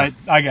idea because Yeah.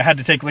 I had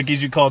to take, like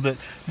as you called it,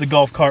 the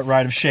golf cart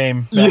ride of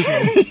shame. Back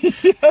in.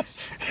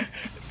 Yes.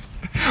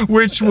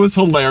 Which was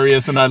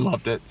hilarious, and I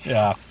loved it.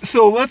 Yeah.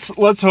 So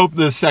let's hope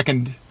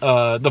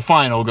the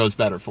final goes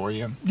better for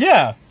you.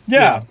 Yeah.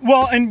 Yeah.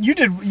 Well, and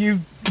you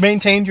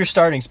maintained your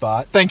starting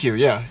spot. Thank you.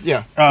 Yeah,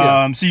 yeah.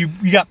 yeah. So you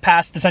got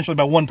passed essentially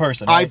by one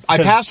person. Right? I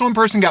passed one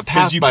person, got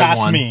passed you by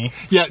passed one. me.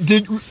 Yeah.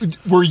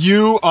 Were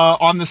you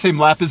on the same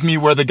lap as me,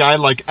 where the guy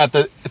like at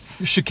the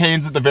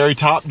chicanes at the very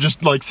top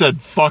just like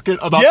said "fuck it"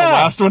 about the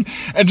last one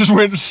and just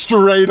went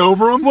straight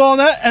over him? Well,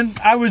 and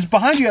I was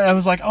behind you. And I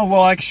was like, oh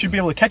well, I should be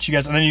able to catch you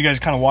guys. And then you guys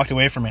kind of walked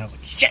away from me. And I was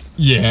like, shit.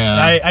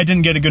 Yeah. I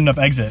didn't get a good enough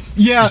exit.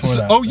 Yeah. before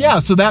So,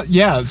 that,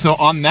 so. So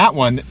on that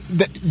one,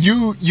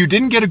 you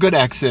didn't get a good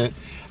exit,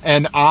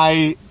 and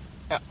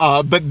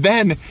but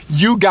then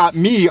you got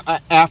me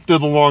after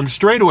the long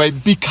straightaway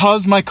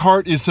because my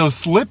cart is so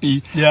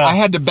slippy. Yeah. I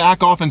had to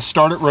back off and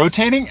start it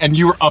rotating, and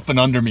you were up and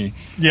under me.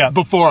 Yeah.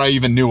 Before I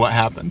even knew what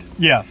happened.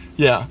 Yeah.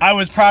 Yeah. I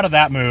was proud of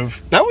that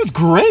move. That was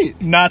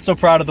great. Not so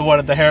proud of the one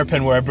at the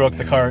hairpin where I broke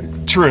the cart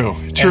True.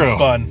 and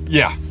spun.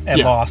 Yeah. And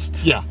yeah.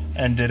 lost. Yeah.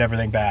 And did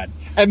everything bad.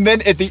 And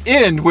then at the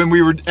end, when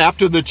we were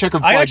after the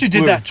checkered flag I actually did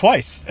flew- that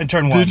twice in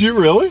turn one. Did you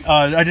really?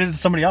 I did it to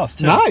somebody else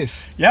too.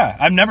 Nice. Yeah,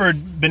 I've never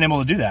been able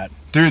to do that.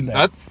 Dude,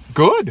 that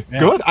good. Yeah.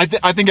 Good. I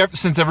think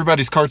since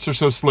everybody's carts are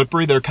so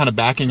slippery, they're kind of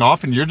backing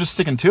off, and you're just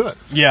sticking to it.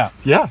 Yeah.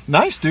 Yeah,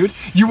 nice, dude.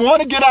 You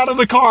want to get out of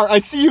the car. I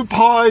see you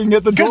pawing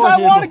at the door. Because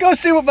I want to go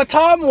see what my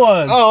time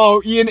was.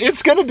 Oh, Ian,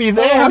 it's going to be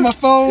there. have my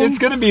phone. It's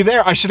going to be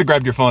there. I should have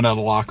grabbed your phone out of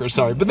the locker,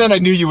 sorry. But then I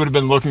knew you would have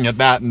been looking at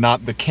that and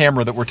not the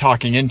camera that we're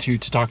talking into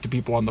to talk to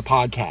people on the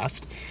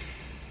podcast.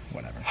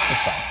 Whatever.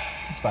 It's fine.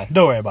 It's fine.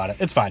 Don't worry about it.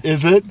 It's fine.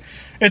 Is it?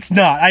 It's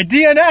not. I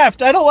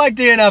DNF'd. I don't like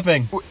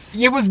DNFing.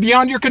 It was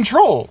beyond your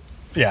control.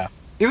 Yeah.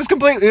 It was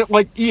completely,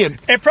 like, Ian,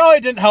 It probably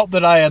didn't help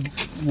that I had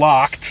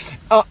locked.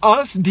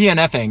 us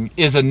DNFing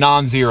is a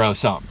non-zero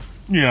sum,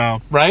 Yeah.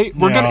 right?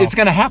 Yeah. It's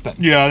gonna happen.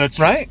 Yeah, that's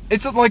Right?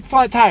 It's like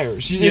flat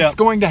tires. Yeah. It's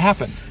going to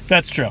happen.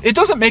 That's true. It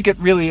doesn't make it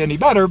really any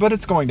better, but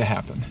it's going to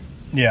happen.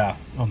 Yeah.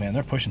 Oh man,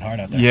 they're pushing hard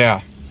out there.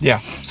 Yeah. Yeah.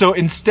 So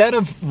instead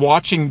of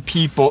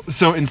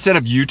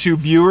YouTube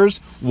viewers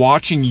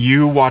watching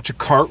you watch a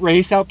kart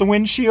race out the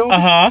windshield,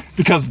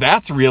 because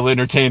that's real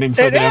entertaining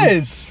for It them.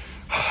 is.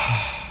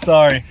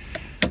 Sorry.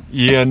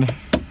 Ian,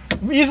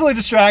 I'm easily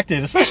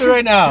distracted, especially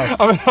right now.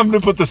 I'm going to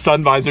put the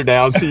sun visor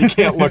down so you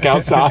can't look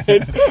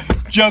outside.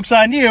 Joke's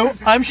on you.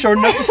 I'm short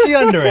enough to see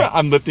under it.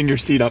 I'm lifting your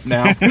seat up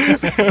now.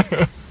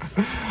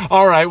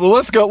 All right, well,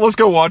 let's go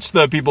watch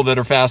the people that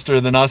are faster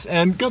than us,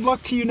 and good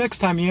luck to you next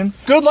time, Ian.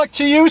 Good luck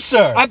to you,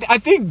 sir. I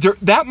think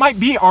that might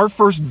be our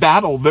first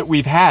battle that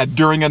we've had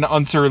during an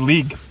Unsur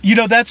League. You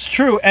know, that's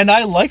true, and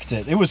I liked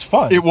it. It was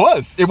fun. It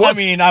was. I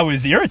mean, I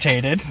was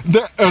irritated.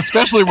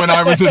 Especially when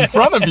I was in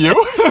front of you.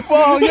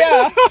 Well,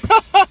 yeah.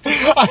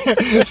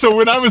 So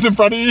when I was in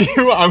front of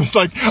you, I was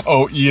like,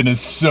 oh, Ian is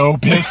so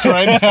pissed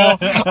right now.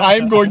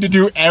 I'm going to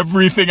do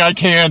everything I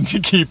can to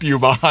keep you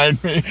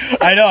behind me.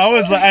 I know.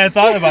 I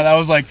thought about that. I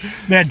was like,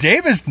 man,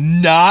 Dave is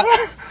not.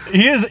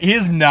 He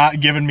is not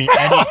giving me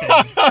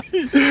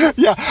anything.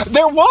 Yeah,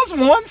 there was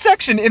one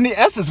section in the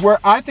S's where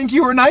I think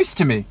you were nice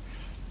to me.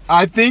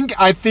 I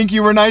think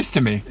you were nice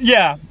to me.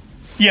 Yeah.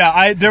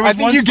 Yeah, there was I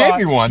think one you spot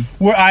gave me one.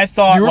 where I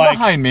thought You were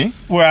behind me.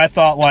 Where I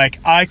thought like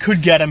I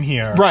could get him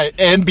here. Right,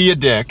 and be a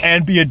dick.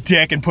 And be a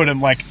dick and put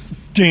him like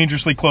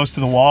dangerously close to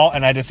the wall,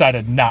 and I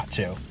decided not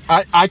to.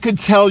 I could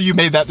tell you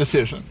made that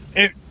decision.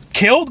 It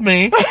killed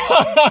me.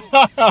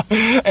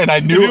 And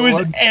I knew If it was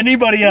would.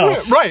 anybody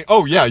else. Right.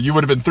 Oh, yeah, you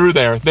would have been through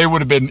there. They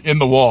would have been in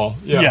the wall.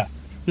 Yeah.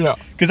 Yeah.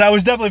 Because I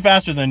was definitely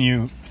faster than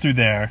you through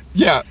there.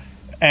 Yeah.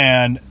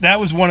 And that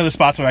was one of the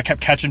spots where I kept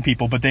catching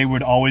people, but they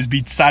would always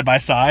be side by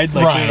side.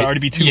 Like, they would already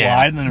be too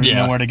wide, and there was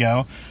nowhere to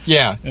go.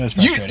 Yeah. It was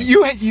frustrating.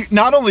 You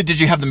not only did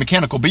you have the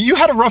mechanical, but you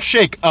had a rough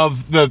shake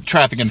of the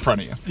traffic in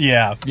front of you.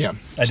 Yeah. Yeah.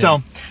 I did.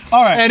 So,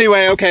 all right.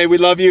 Anyway, okay, we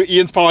love you.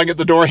 Ian's pawing at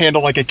the door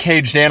handle like a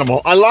caged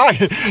animal. I like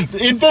it.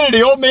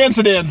 Infinity, old man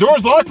sedan.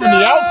 Door's locked from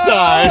the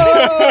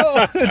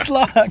outside. It's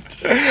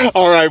locked.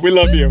 All right, we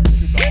love you.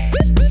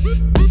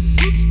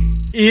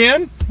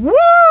 Ian? Woo!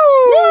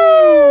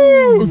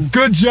 Woo!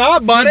 Good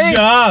job, buddy. Good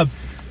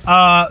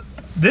job.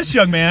 This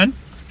young man.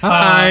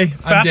 Hi,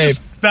 I'm Dave.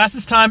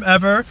 Fastest time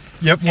ever.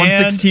 Yep,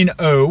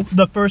 1:16.0.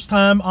 The first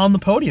time on the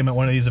podium at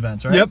one of these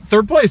events, right? Yep,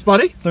 third place,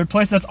 buddy. Third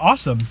place, that's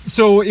awesome.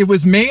 So it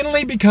was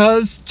mainly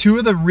because two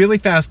of the really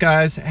fast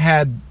guys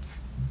had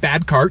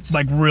bad carts.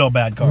 Like real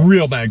bad carts.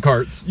 Real bad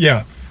carts,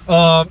 yeah.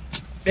 But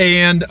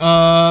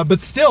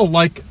still,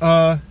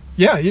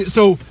 yeah,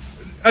 so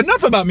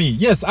enough about me.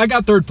 Yes, I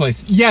got third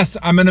place. Yes,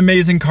 I'm an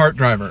amazing kart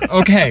driver.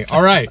 Okay,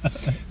 all right.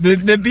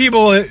 The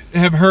people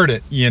have heard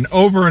it, Ian,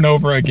 over and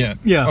over again.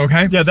 Yeah.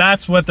 Okay? Yeah,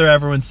 that's what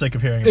everyone's sick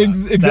of hearing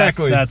about.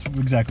 Exactly. That's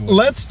exactly what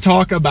Let's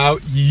talk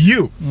about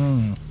you.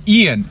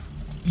 Ian,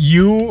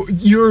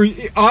 you're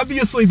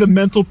obviously the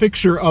mental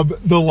picture of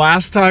the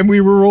last time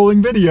we were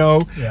rolling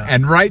video,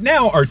 and right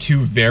now are two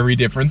very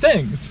different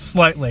things.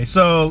 Slightly.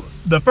 So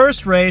the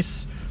first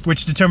race,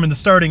 which determined the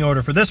starting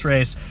order for this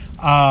race,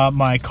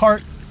 my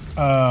cart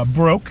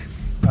broke.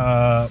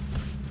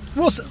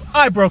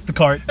 I broke the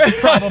cart,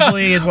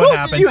 probably is what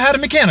happened. You had a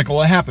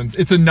mechanical. It happens.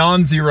 It's a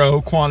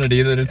non-zero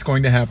quantity that it's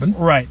going to happen.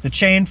 Right. The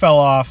chain fell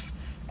off,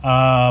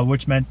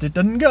 which meant it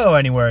didn't go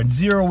anywhere.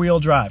 Zero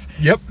wheel drive.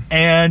 Yep.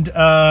 And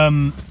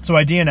so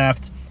I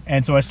DNF'd,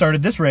 and so I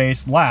started this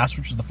race last,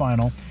 which was the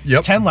final.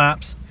 Yep. 10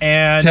 laps.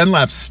 And 10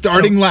 laps,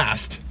 starting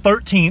last.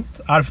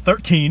 13th out of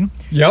 13.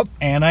 Yep.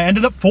 And I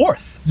ended up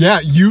 4th. Yeah,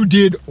 you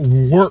did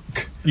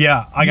work.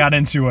 Yeah, I got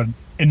into an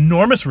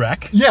enormous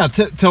wreck. Yeah,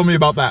 tell me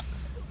about that.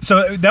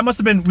 So that must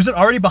have been, was it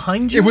already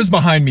behind you? It was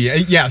behind me.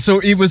 Yeah, so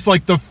it was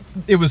like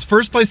it was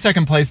first place,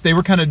 second place. They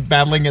were kind of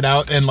battling it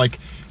out and like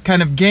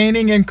kind of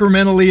gaining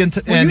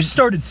incrementally. Well, you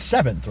started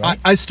 7th, right?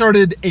 I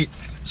started 8th.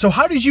 So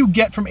how did you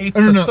get from 8th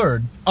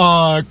to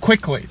 3rd?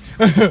 Quickly.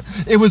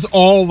 It was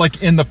all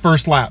like in the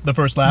first lap. The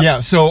first lap?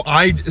 Yeah, so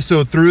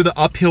through the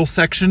uphill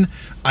section,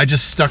 I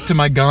just stuck to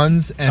my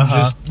guns and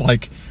just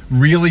like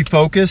really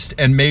focused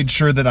and made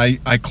sure that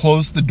I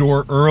closed the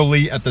door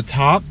early at the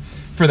top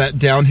for that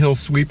downhill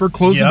sweeper.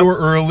 Closed the door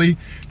early,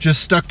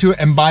 just stuck to it,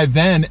 and by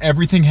then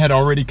everything had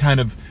already kind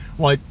of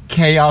like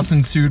chaos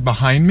ensued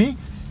behind me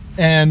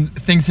and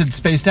things had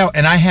spaced out,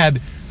 and I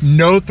had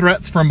no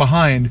threats from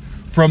behind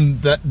from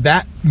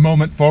that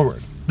moment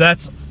forward.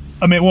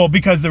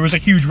 Because there was a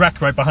huge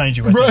wreck right behind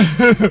you, I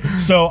think.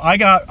 So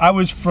I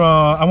went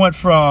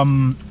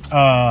from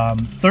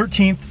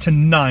 13th to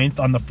 9th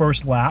on the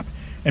first lap.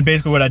 And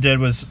basically what I did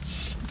was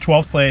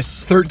 12th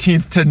place.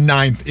 13th to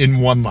 9th in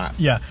one lap.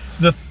 Yeah.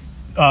 The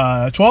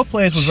 12th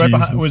place was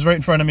right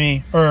in front of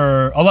me,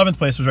 or 11th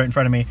place was right in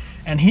front of me.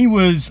 And he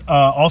was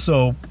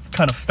also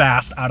kind of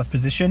fast out of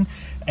position.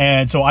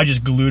 And so I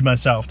just glued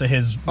myself to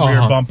his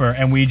rear bumper,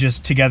 and we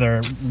just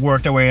together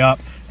worked our way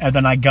up. And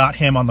then I got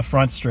him on the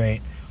front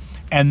straight.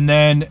 And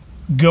then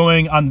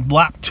going on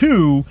lap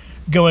 2,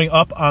 going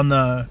up on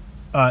the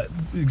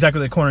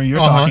exactly the corner you're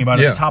talking about,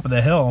 at the top of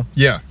the hill.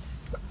 Yeah.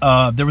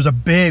 There was a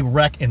big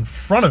wreck in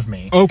front of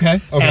me.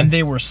 Okay. And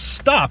they were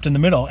stopped in the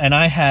middle, and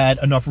I had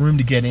enough room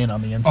to get in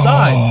on the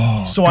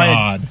inside. So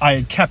I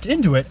had kept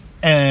into it,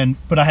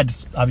 but I had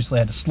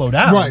to slow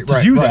down to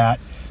do that,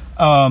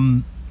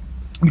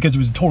 because it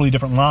was a totally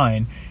different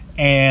line,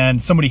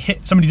 and somebody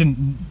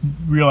didn't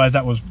realize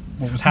that was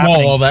what was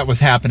happening. While that was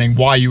happening,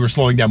 why you were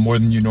slowing down more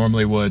than you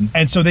normally would.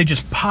 And so they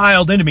just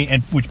piled into me,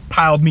 which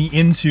piled me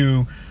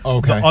into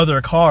the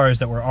other cars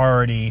that were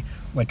already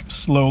like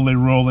slowly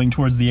rolling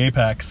towards the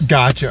apex.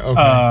 Gotcha.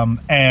 Okay.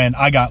 And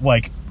I got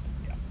like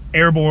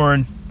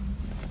airborne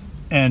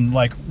and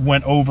like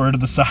went over to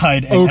the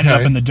side and ended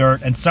up in the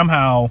dirt, and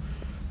somehow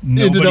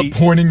ended up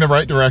pointing the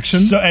right direction.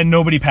 And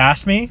nobody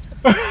passed me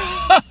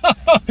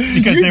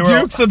because they were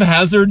Dukes of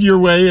Hazzard your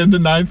way into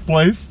 9th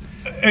place.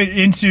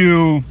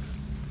 Into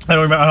I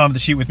don't have the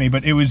sheet with me,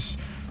 but it was.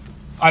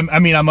 I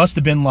must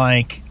have been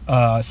like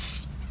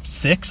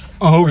 6th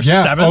or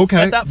 7th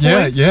at that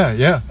point.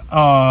 Yeah.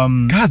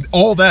 God,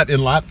 all that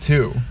in lap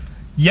 2.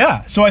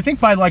 Yeah, so I think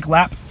by like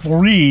lap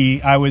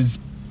 3, I was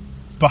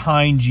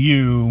behind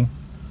you,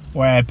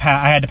 where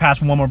I had to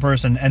pass one more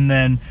person, and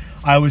then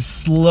I was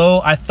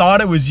slow. I thought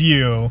it was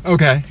you.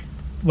 Okay.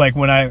 Like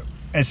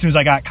as soon as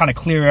I got kind of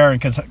clear air and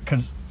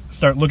could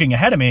start looking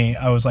ahead of me,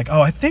 I was like,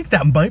 oh, I think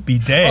that might be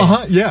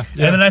Dave. Yeah.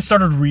 And then I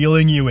started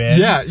reeling you in.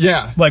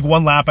 Yeah. Like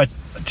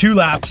 2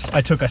 laps,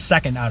 I took a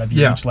second out of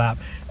you each lap.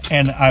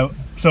 And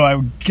So I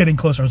was getting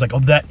closer. I was like, oh,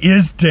 that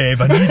is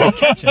Dave. I need to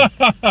catch him.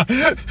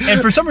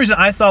 And for some reason,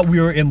 I thought we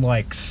were in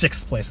like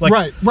 6th place. Like,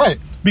 right.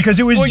 Because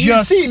it was you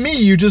see me,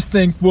 you just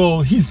think,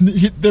 well, he's not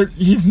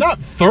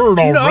 3rd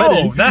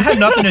already. No, that had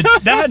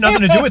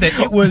nothing to do with it.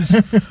 It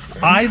was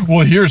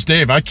Well, here's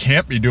Dave. I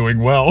can't be doing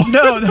well.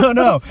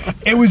 No.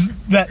 It was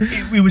that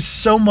it was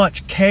so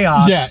much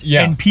chaos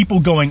and people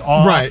going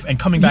off and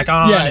coming back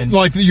on. Yeah, and,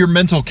 like your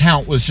mental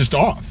count was just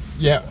off.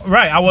 Yeah.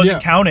 Right. I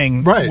wasn't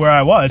counting where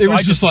I was. It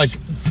was just like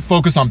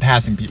focus on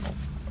passing people.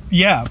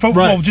 Yeah.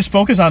 Well, just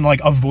focus on like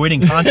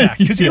avoiding contact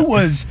because it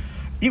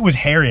was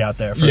hairy out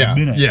there for a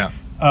minute. Yeah.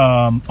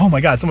 Oh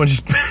my God! Someone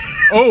just.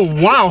 Oh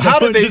wow! How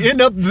did they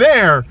end up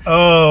there?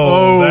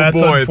 Oh,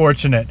 that's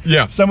unfortunate.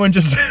 Yeah. Someone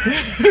just.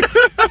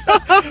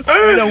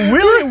 In a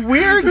really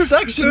weird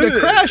section to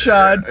crash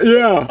on.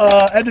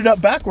 Yeah. Ended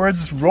up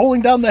backwards,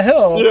 rolling down the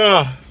hill.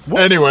 Yeah.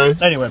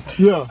 Whoops. Anyway.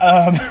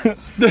 Yeah.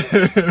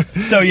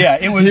 So yeah,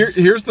 it was.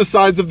 Here's the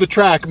sides of the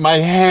track. My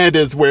head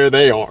is where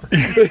they are.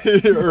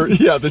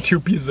 The 2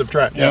 pieces of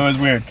track. Yeah, it was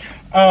weird.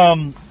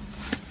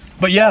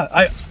 But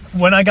yeah,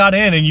 when I got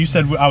in and you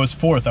said I was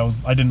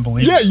 4th, I didn't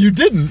believe it. Yeah, you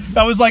didn't.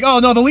 I was like, oh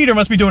no, the leader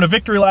must be doing a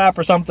victory lap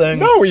or something.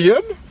 No,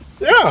 Ian.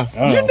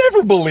 Yeah, you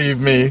never believe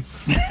me,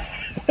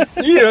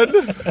 Ian.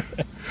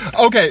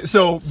 Okay,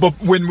 so but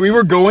when we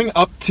were going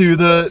up to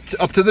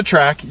the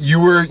track, you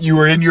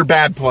were in your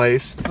bad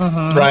place,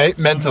 right?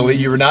 Mentally,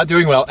 you were not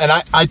doing well, and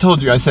I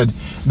told you, I said,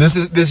 this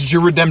is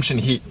your redemption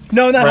heat.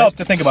 No, that helped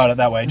to think about it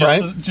that way.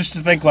 Just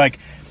to think like,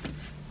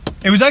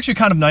 it was actually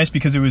kind of nice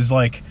because it was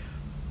like,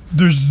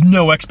 there's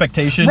no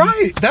expectation.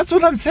 Right, that's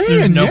what I'm saying.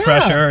 There's no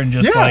pressure and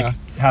just like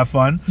have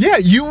fun. Yeah,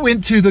 you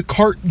went to the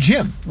kart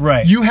gym.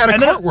 Right. You had a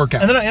kart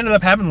workout. And then I ended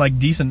up having like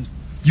decent.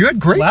 You had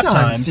great lap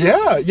times.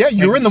 Yeah.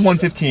 You were in the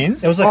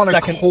 115s. It was like on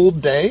a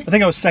cold day. I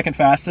think I was 2nd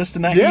fastest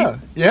in that heat.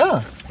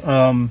 Yeah.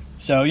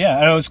 So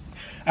yeah,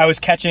 I was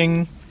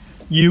catching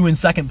you in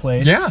 2nd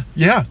place.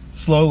 Yeah.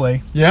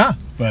 Slowly. Yeah.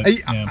 But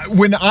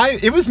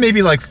it was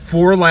maybe like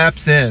 4 or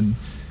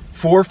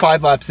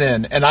 5 laps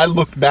in, and I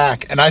looked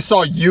back and I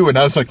saw you, and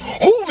I was like,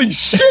 "Holy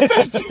shit,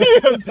 that's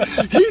him!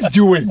 He's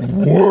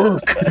doing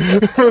work."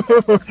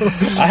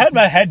 I had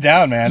my head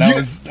down, man. I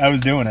was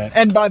doing it.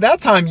 And by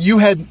that time, you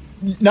had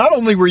not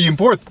only were you in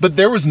 4th, but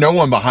there was no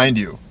one behind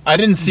you. I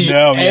didn't see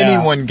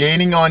anyone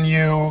gaining on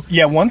you.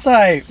 Yeah, once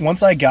I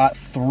got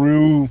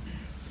through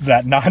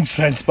that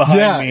nonsense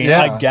behind me,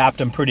 I gapped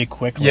him pretty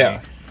quickly.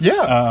 Yeah.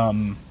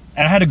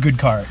 And I had a good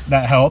cart.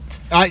 That helped.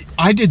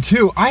 I did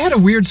too. I had a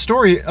weird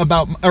story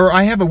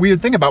I have a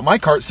weird thing about my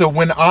cart. So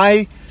when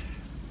I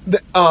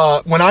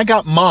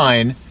got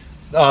mine,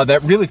 that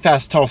really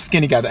fast, tall,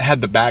 skinny guy that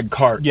had the bag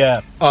cart.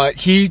 Yeah.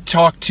 He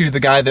talked to the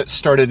guy that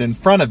started in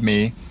front of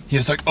me. He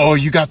was like, "Oh,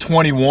 you got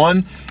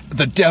 21,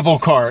 the devil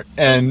cart,"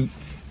 and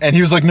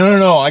he was like,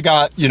 no, I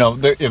got,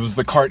 it was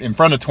the cart in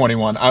front of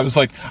 21. I was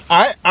like,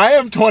 I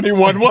have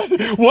 21.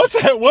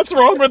 What's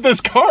wrong with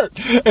this cart?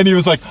 And he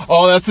was like,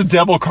 oh, that's the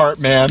devil cart,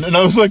 man. And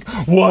I was like,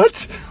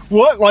 what?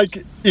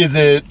 Like, is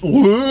it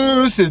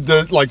loose?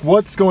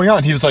 What's going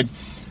on? He was like,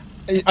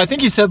 I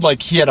think he said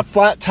like he had a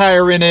flat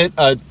tire in it,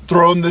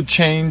 thrown the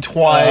chain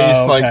twice.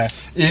 Oh, okay. Like,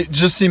 it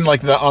just seemed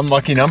like the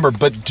unlucky number.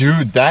 But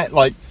dude, that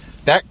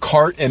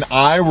cart and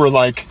I were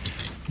like,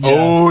 yes.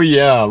 Oh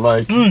yeah,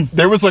 like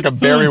there was like a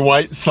Barry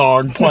White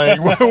song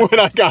playing when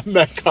I got in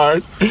that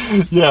cart.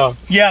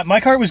 Yeah, my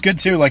cart was good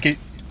too. Like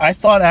I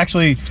thought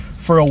actually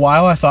for a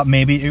while I thought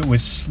maybe it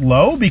was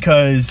slow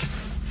because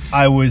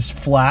I was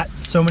flat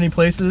so many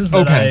places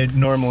that I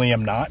normally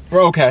am not.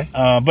 Okay.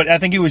 But I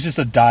think it was just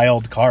a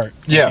dialed cart.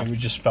 Yeah. It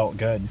just felt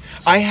good.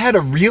 So. I had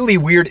a really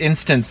weird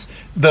instance,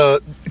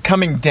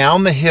 coming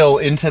down the hill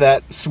into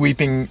that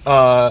sweeping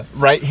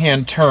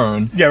right-hand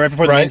turn. Yeah, right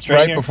before the main straight.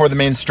 Right before the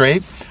main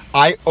straight.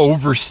 I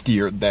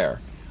oversteered there.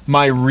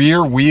 My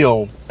rear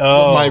wheel,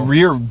 my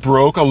rear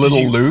broke a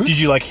little loose. Did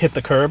you like hit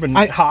the curb and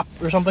hop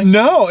or something?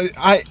 No,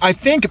 I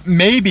think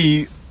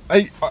maybe...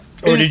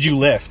 Or did you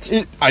lift?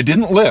 I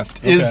didn't lift.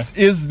 Okay.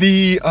 Is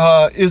the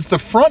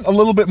front a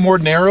little bit more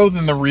narrow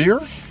than the rear?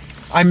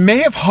 I may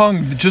have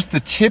hung just the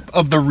tip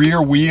of the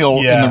rear wheel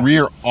in the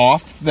rear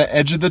off the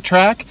edge of the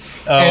track,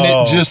 and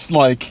it just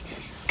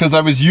because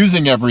I was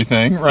using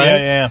everything, right?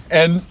 Yeah.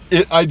 And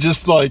I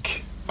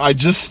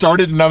just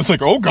started and I was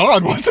like, oh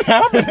God, what's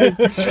happening?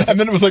 And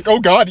then it was like, oh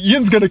God,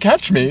 Ian's gonna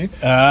catch me.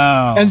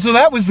 Oh. And so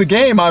that was the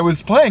game I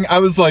was playing. I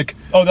was like,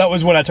 oh, that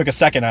was when I took a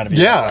second out of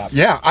you.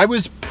 Yeah. I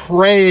was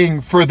praying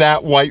for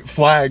that white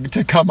flag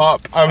to come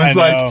up. I was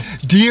like,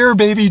 dear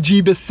baby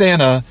Jeebus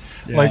Santa,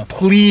 like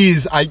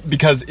please,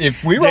 because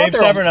if we were Dave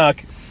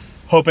Severnuk,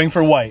 hoping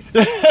for white.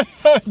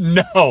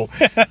 No.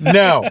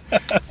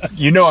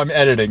 You know I'm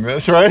editing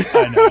this, right?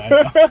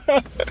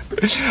 I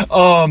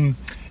know.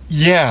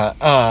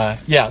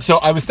 Yeah. So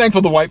I was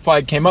thankful the white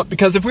flag came up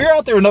because if we were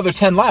out there another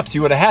 10 laps,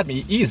 you would have had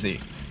me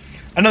easy.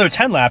 Another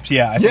 10 laps,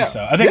 I think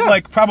so. I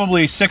think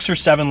probably 6 or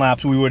 7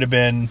 laps we would have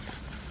been.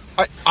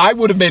 I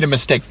would have made a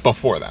mistake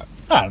before that.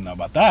 I don't know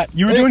about that.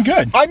 You were doing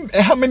good.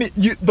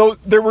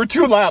 There were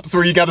 2 laps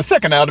where you got a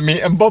second out of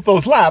me, and both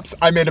those laps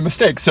I made a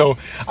mistake. So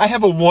I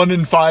have a 1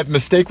 in 5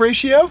 mistake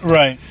ratio.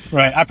 Right.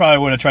 I probably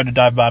would have tried to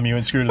dive bomb you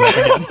and screwed it up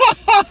again.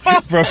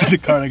 Broke the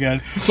cart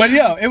again. But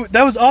yeah,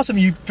 that was awesome.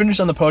 You finished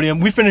on the podium.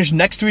 We finished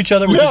next to each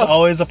other, which is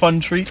always a fun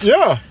treat.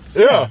 Yeah.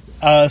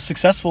 A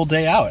successsul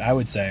day out, I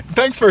would say.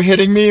 Thanks for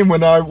hitting me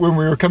when we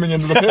were coming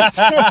into the pits.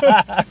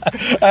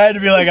 I had to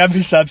be like, I'm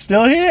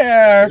still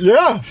here.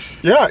 Yeah,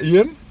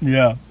 Ian.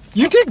 Yeah.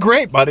 You did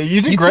great, buddy.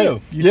 You did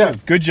great. You too.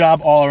 Good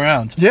job all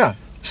around. Yeah.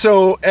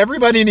 So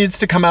everybody needs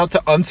to come out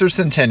to Unser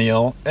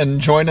Centennial and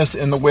join us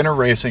in the Winter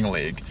Racing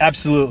League.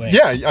 Absolutely.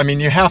 Yeah, I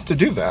mean, you have to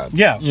do that.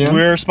 Yeah.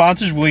 We're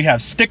sponsors. We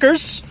have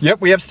stickers. Yep,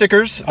 we have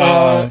stickers.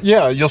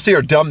 You'll see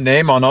our dumb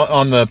name on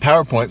the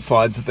PowerPoint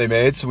slides that they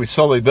made, so we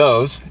sullied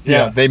those.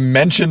 Yeah. They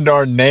mentioned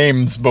our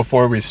names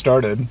before we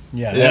started.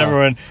 Yeah.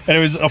 And it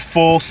was a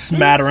full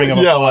smattering of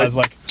applause.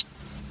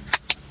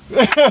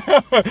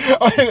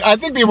 I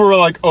think people were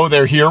like, oh,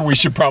 they're here, we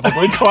should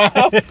probably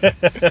clap.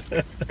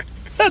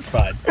 That's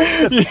fine.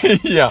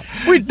 Yeah.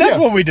 That's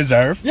what we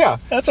deserve. Yeah.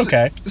 That's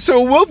okay.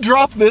 So we'll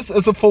drop this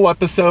as a full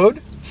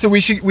episode. So we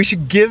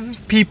should give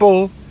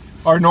people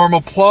our normal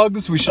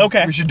plugs. We should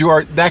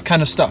do that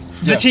kind of stuff.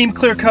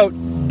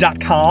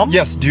 TheTeamClearcoat.com.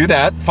 Yes, do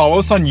that. Follow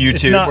us on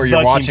YouTube where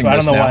you're watching this. I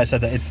don't know why I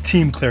said that. It's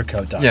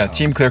TeamClearcoat.com. Yeah,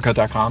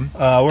 TeamClearcoat.com.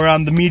 We're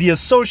on the media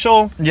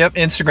social. Yep,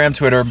 Instagram,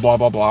 Twitter, blah,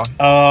 blah, blah.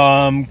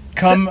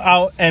 Come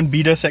out and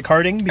beat us at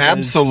karting. Because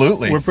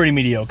absolutely. We're pretty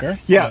mediocre.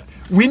 Yeah.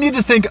 We need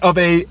to think of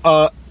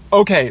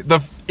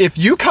if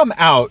you come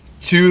out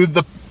to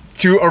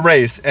a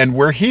race and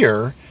we're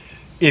here,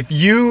 if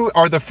you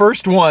are the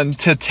first one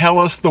to tell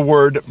us the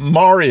word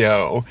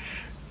Mario,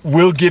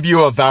 we'll give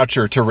you a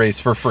voucher to race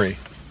for free.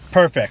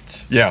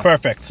 Perfect. Yeah.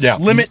 Perfect. Yeah.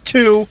 Limit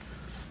 2.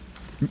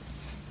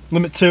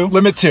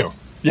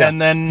 Yeah.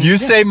 And then you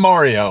say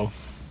Mario,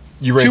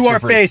 you race to for our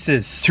free.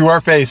 faces. To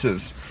our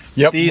faces.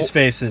 Yep. These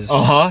faces.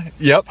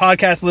 Yep.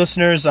 Podcast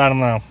listeners, I don't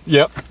know.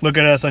 Yep. Look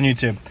at us on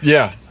YouTube.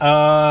 Yeah.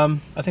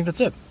 I think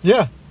that's it.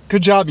 Yeah.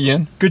 Good job,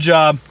 Ian. Good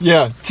job.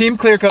 Yeah.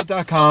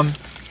 TeamClearcoat.com.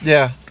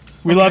 Yeah.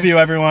 We love you,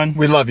 everyone.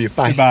 We love you.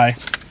 Bye. Goodbye.